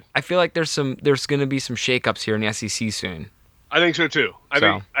feel like there's going to be some shakeups here in the SEC soon. I think so too. I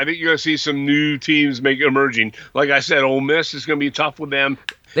think you're going to see some new teams emerging. Like I said, Ole Miss is going to be tough with them.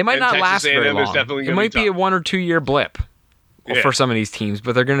 They might not Texas last A&M very long. is definitely It might be a 1 or 2 year blip for some of these teams,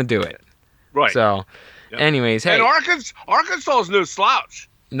 but they're going to do it. Right. So, anyways, hey, and Arkansas is no slouch.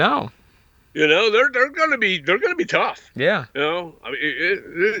 No. You know, they're going to be tough. Yeah. You know, I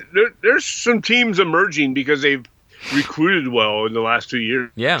mean, there's some teams emerging because they've recruited well in the last 2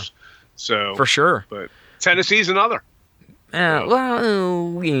 years. Yeah. So for sure. But Tennessee's another. Yeah, they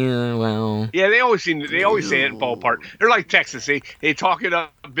always say it and fall apart. They're like Texas. They talk it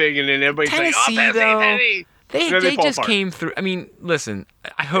up big, and then everybody's like, "Oh, Tennessee." They just apart. Came through. I mean, listen,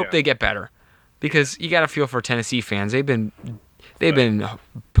 I hope they get better because you got to feel for Tennessee fans. They've been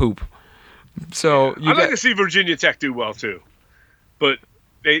poop. So I'd like to see Virginia Tech do well too, but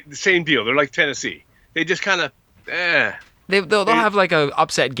the same deal. They're like Tennessee. They just kind of They'll have like a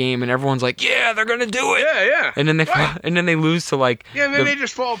upset game and everyone's like, yeah, they're gonna do it. Yeah. And then they lose to like and then they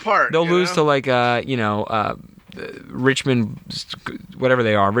just fall apart. They'll lose to like Richmond, whatever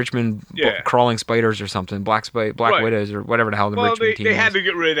they are, Richmond crawling spiders or something, black widows or whatever the hell the Richmond team is. They had to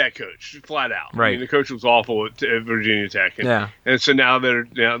get rid of that coach flat out. Right. I mean, the coach was awful at Virginia Tech. And so now they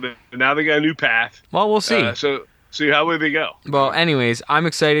got a new path. Well, we'll see. So see how will they go. Well, anyways, I'm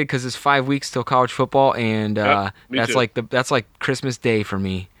excited because it's 5 weeks till college football, and that's too. that's like Christmas Day for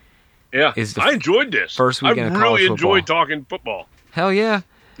me. Yeah, I enjoyed this. First weekend of college football. I really football. enjoyed talking football. Hell yeah.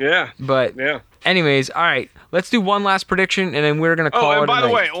 Yeah. But anyways, all right, let's do one last prediction, and then we're gonna call it. Oh, and by the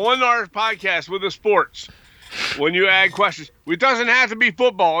way, night. on our podcast with the sports, when you add questions, it doesn't have to be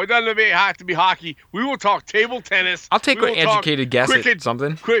football. It doesn't have to be hockey. We will talk table tennis. I'll take an educated guess at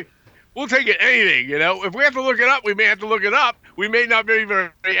something. We'll take it anything, you know. If we have to look it up, we may have to look it up. We may not be very,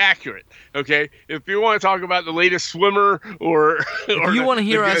 very accurate. Okay, if you want to talk about the latest swimmer or you want to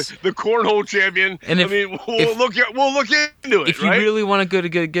hear the cornhole champion, we'll look into it. If you really want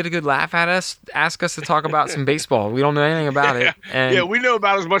to get a good laugh at us, ask us to talk about some baseball. We don't know anything about it. And we know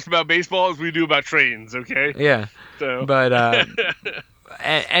about as much about baseball as we do about trains. Okay. Yeah. So. But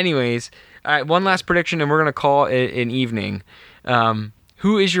anyways, all right. One last prediction, and we're gonna call it an evening.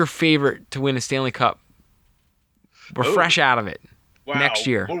 Who is your favorite to win a Stanley Cup? We're fresh out of it. Wow. Next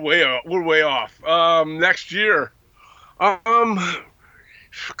year. We're way off. Next year.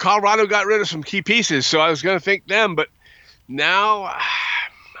 Colorado got rid of some key pieces, so I was going to think them, but now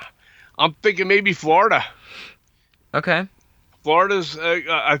I'm thinking maybe Florida. Okay.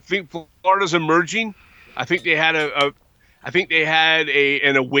 I think Florida's emerging. I think they had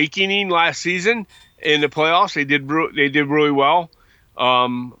an awakening last season in the playoffs. They did really well.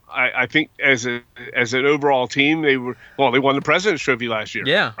 I think as an overall team, they won the President's Trophy last year.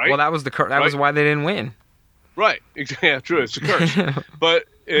 Yeah. Right? Well, that was was why they didn't win. Right. Yeah, true. It's a curse. But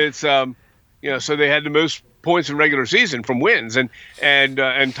it's so they had the most points in regular season from wins and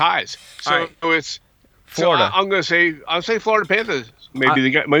ties. So it's Florida. So I'll say Florida Panthers.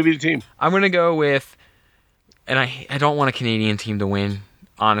 Maybe the team. I'm going to go with, and I don't want a Canadian team to win,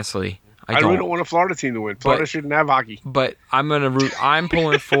 honestly. I really don't want a Florida team to win. Florida shouldn't have hockey. But I'm going to root. I'm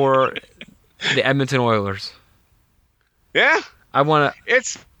pulling for the Edmonton Oilers. Yeah? I want to.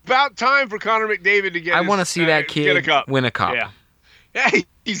 It's about time for Connor McDavid to get. I want to see that kid win a cup. Yeah,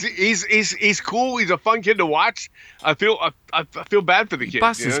 he's cool. He's a fun kid to watch. I feel bad for the kid. He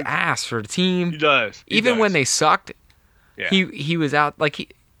busts his ass for the team. He does. Even when they sucked, he was out.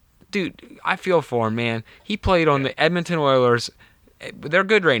 Dude, I feel for him, man. He played on the Edmonton Oilers. They're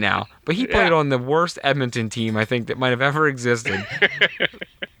good right now, but he played on the worst Edmonton team I think that might have ever existed.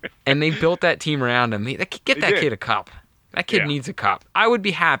 And they built that team around him. Get that kid a cup. That kid needs a cup. I would be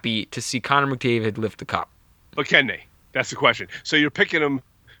happy to see Connor McDavid lift the cup. But can they? That's the question. So you're picking them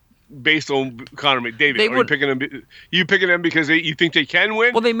based on Connor McDavid. You picking them because you think they can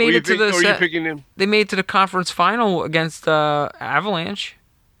win? Well, they made it to the. Or are you picking them? They made it to the conference final against Avalanche.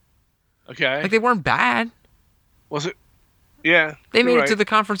 Okay. They weren't bad. Was it? Yeah. They made it to the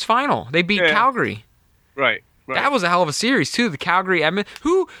conference final. They beat Calgary. Right. That was a hell of a series too. The Calgary Edmonton.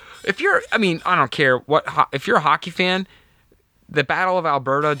 I don't care if you're a hockey fan, the Battle of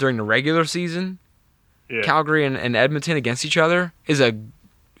Alberta during the regular season, Calgary and Edmonton against each other is I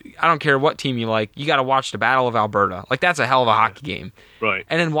don't care what team you like, you got to watch the Battle of Alberta. That's a hell of a hockey game. Right.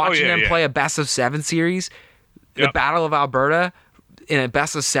 And then watching them play a best of 7 series, the Battle of Alberta in a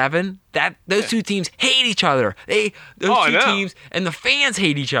best of 7. Those two teams hate each other. Those two teams and the fans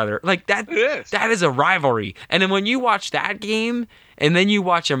hate each other. Like that. That is a rivalry. And then when you watch that game, and then you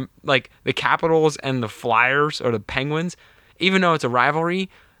watch them like the Capitals and the Flyers or the Penguins, even though it's a rivalry,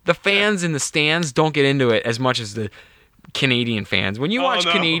 the fans in the stands don't get into it as much as the Canadian fans. When you watch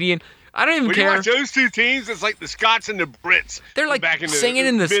Canadian, I don't even care. When you watch those two teams, it's like the Scots and the Brits. They're like back in singing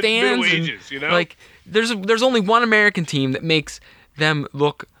in the stands. Middle Ages, you know? Like there's only one American team that makes them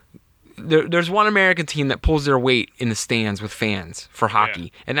look. There's one American team that pulls their weight in the stands with fans for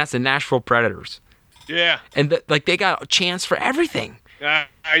hockey, and that's the Nashville Predators. Yeah. And they got a chance for everything. I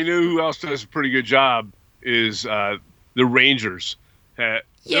know who else does a pretty good job is the Rangers. Their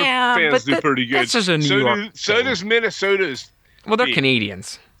fans do pretty good. That's just a New York. So does Minnesota's. Well, they're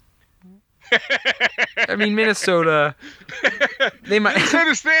Canadians. I mean, Minnesota. They might.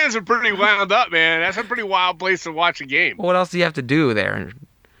 Minnesota's fans are pretty wound up, man. That's a pretty wild place to watch a game. What else do you have to do there?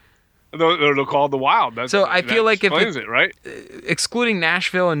 They're called the Wild. I feel like right? Excluding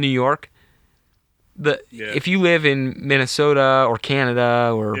Nashville and New York, if you live in Minnesota or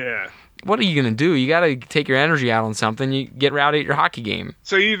Canada or what are you gonna do? You got to take your energy out on something. You get rowdy at your hockey game.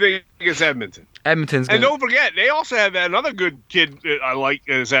 So you think it's Edmonton? Edmonton's and don't forget, they also have another good kid I like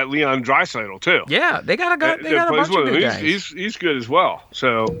is that Leon Draisaitl too. Yeah, they got a bunch of good guys. He's good as well.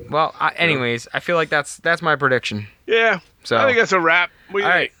 So anyways, I feel like that's my prediction. Yeah. So I think that's a wrap. All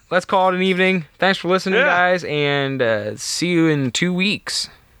right, let's call it an evening. Thanks for listening, guys, and see you in 2 weeks.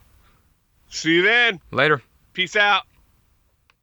 See you then. Later. Peace out.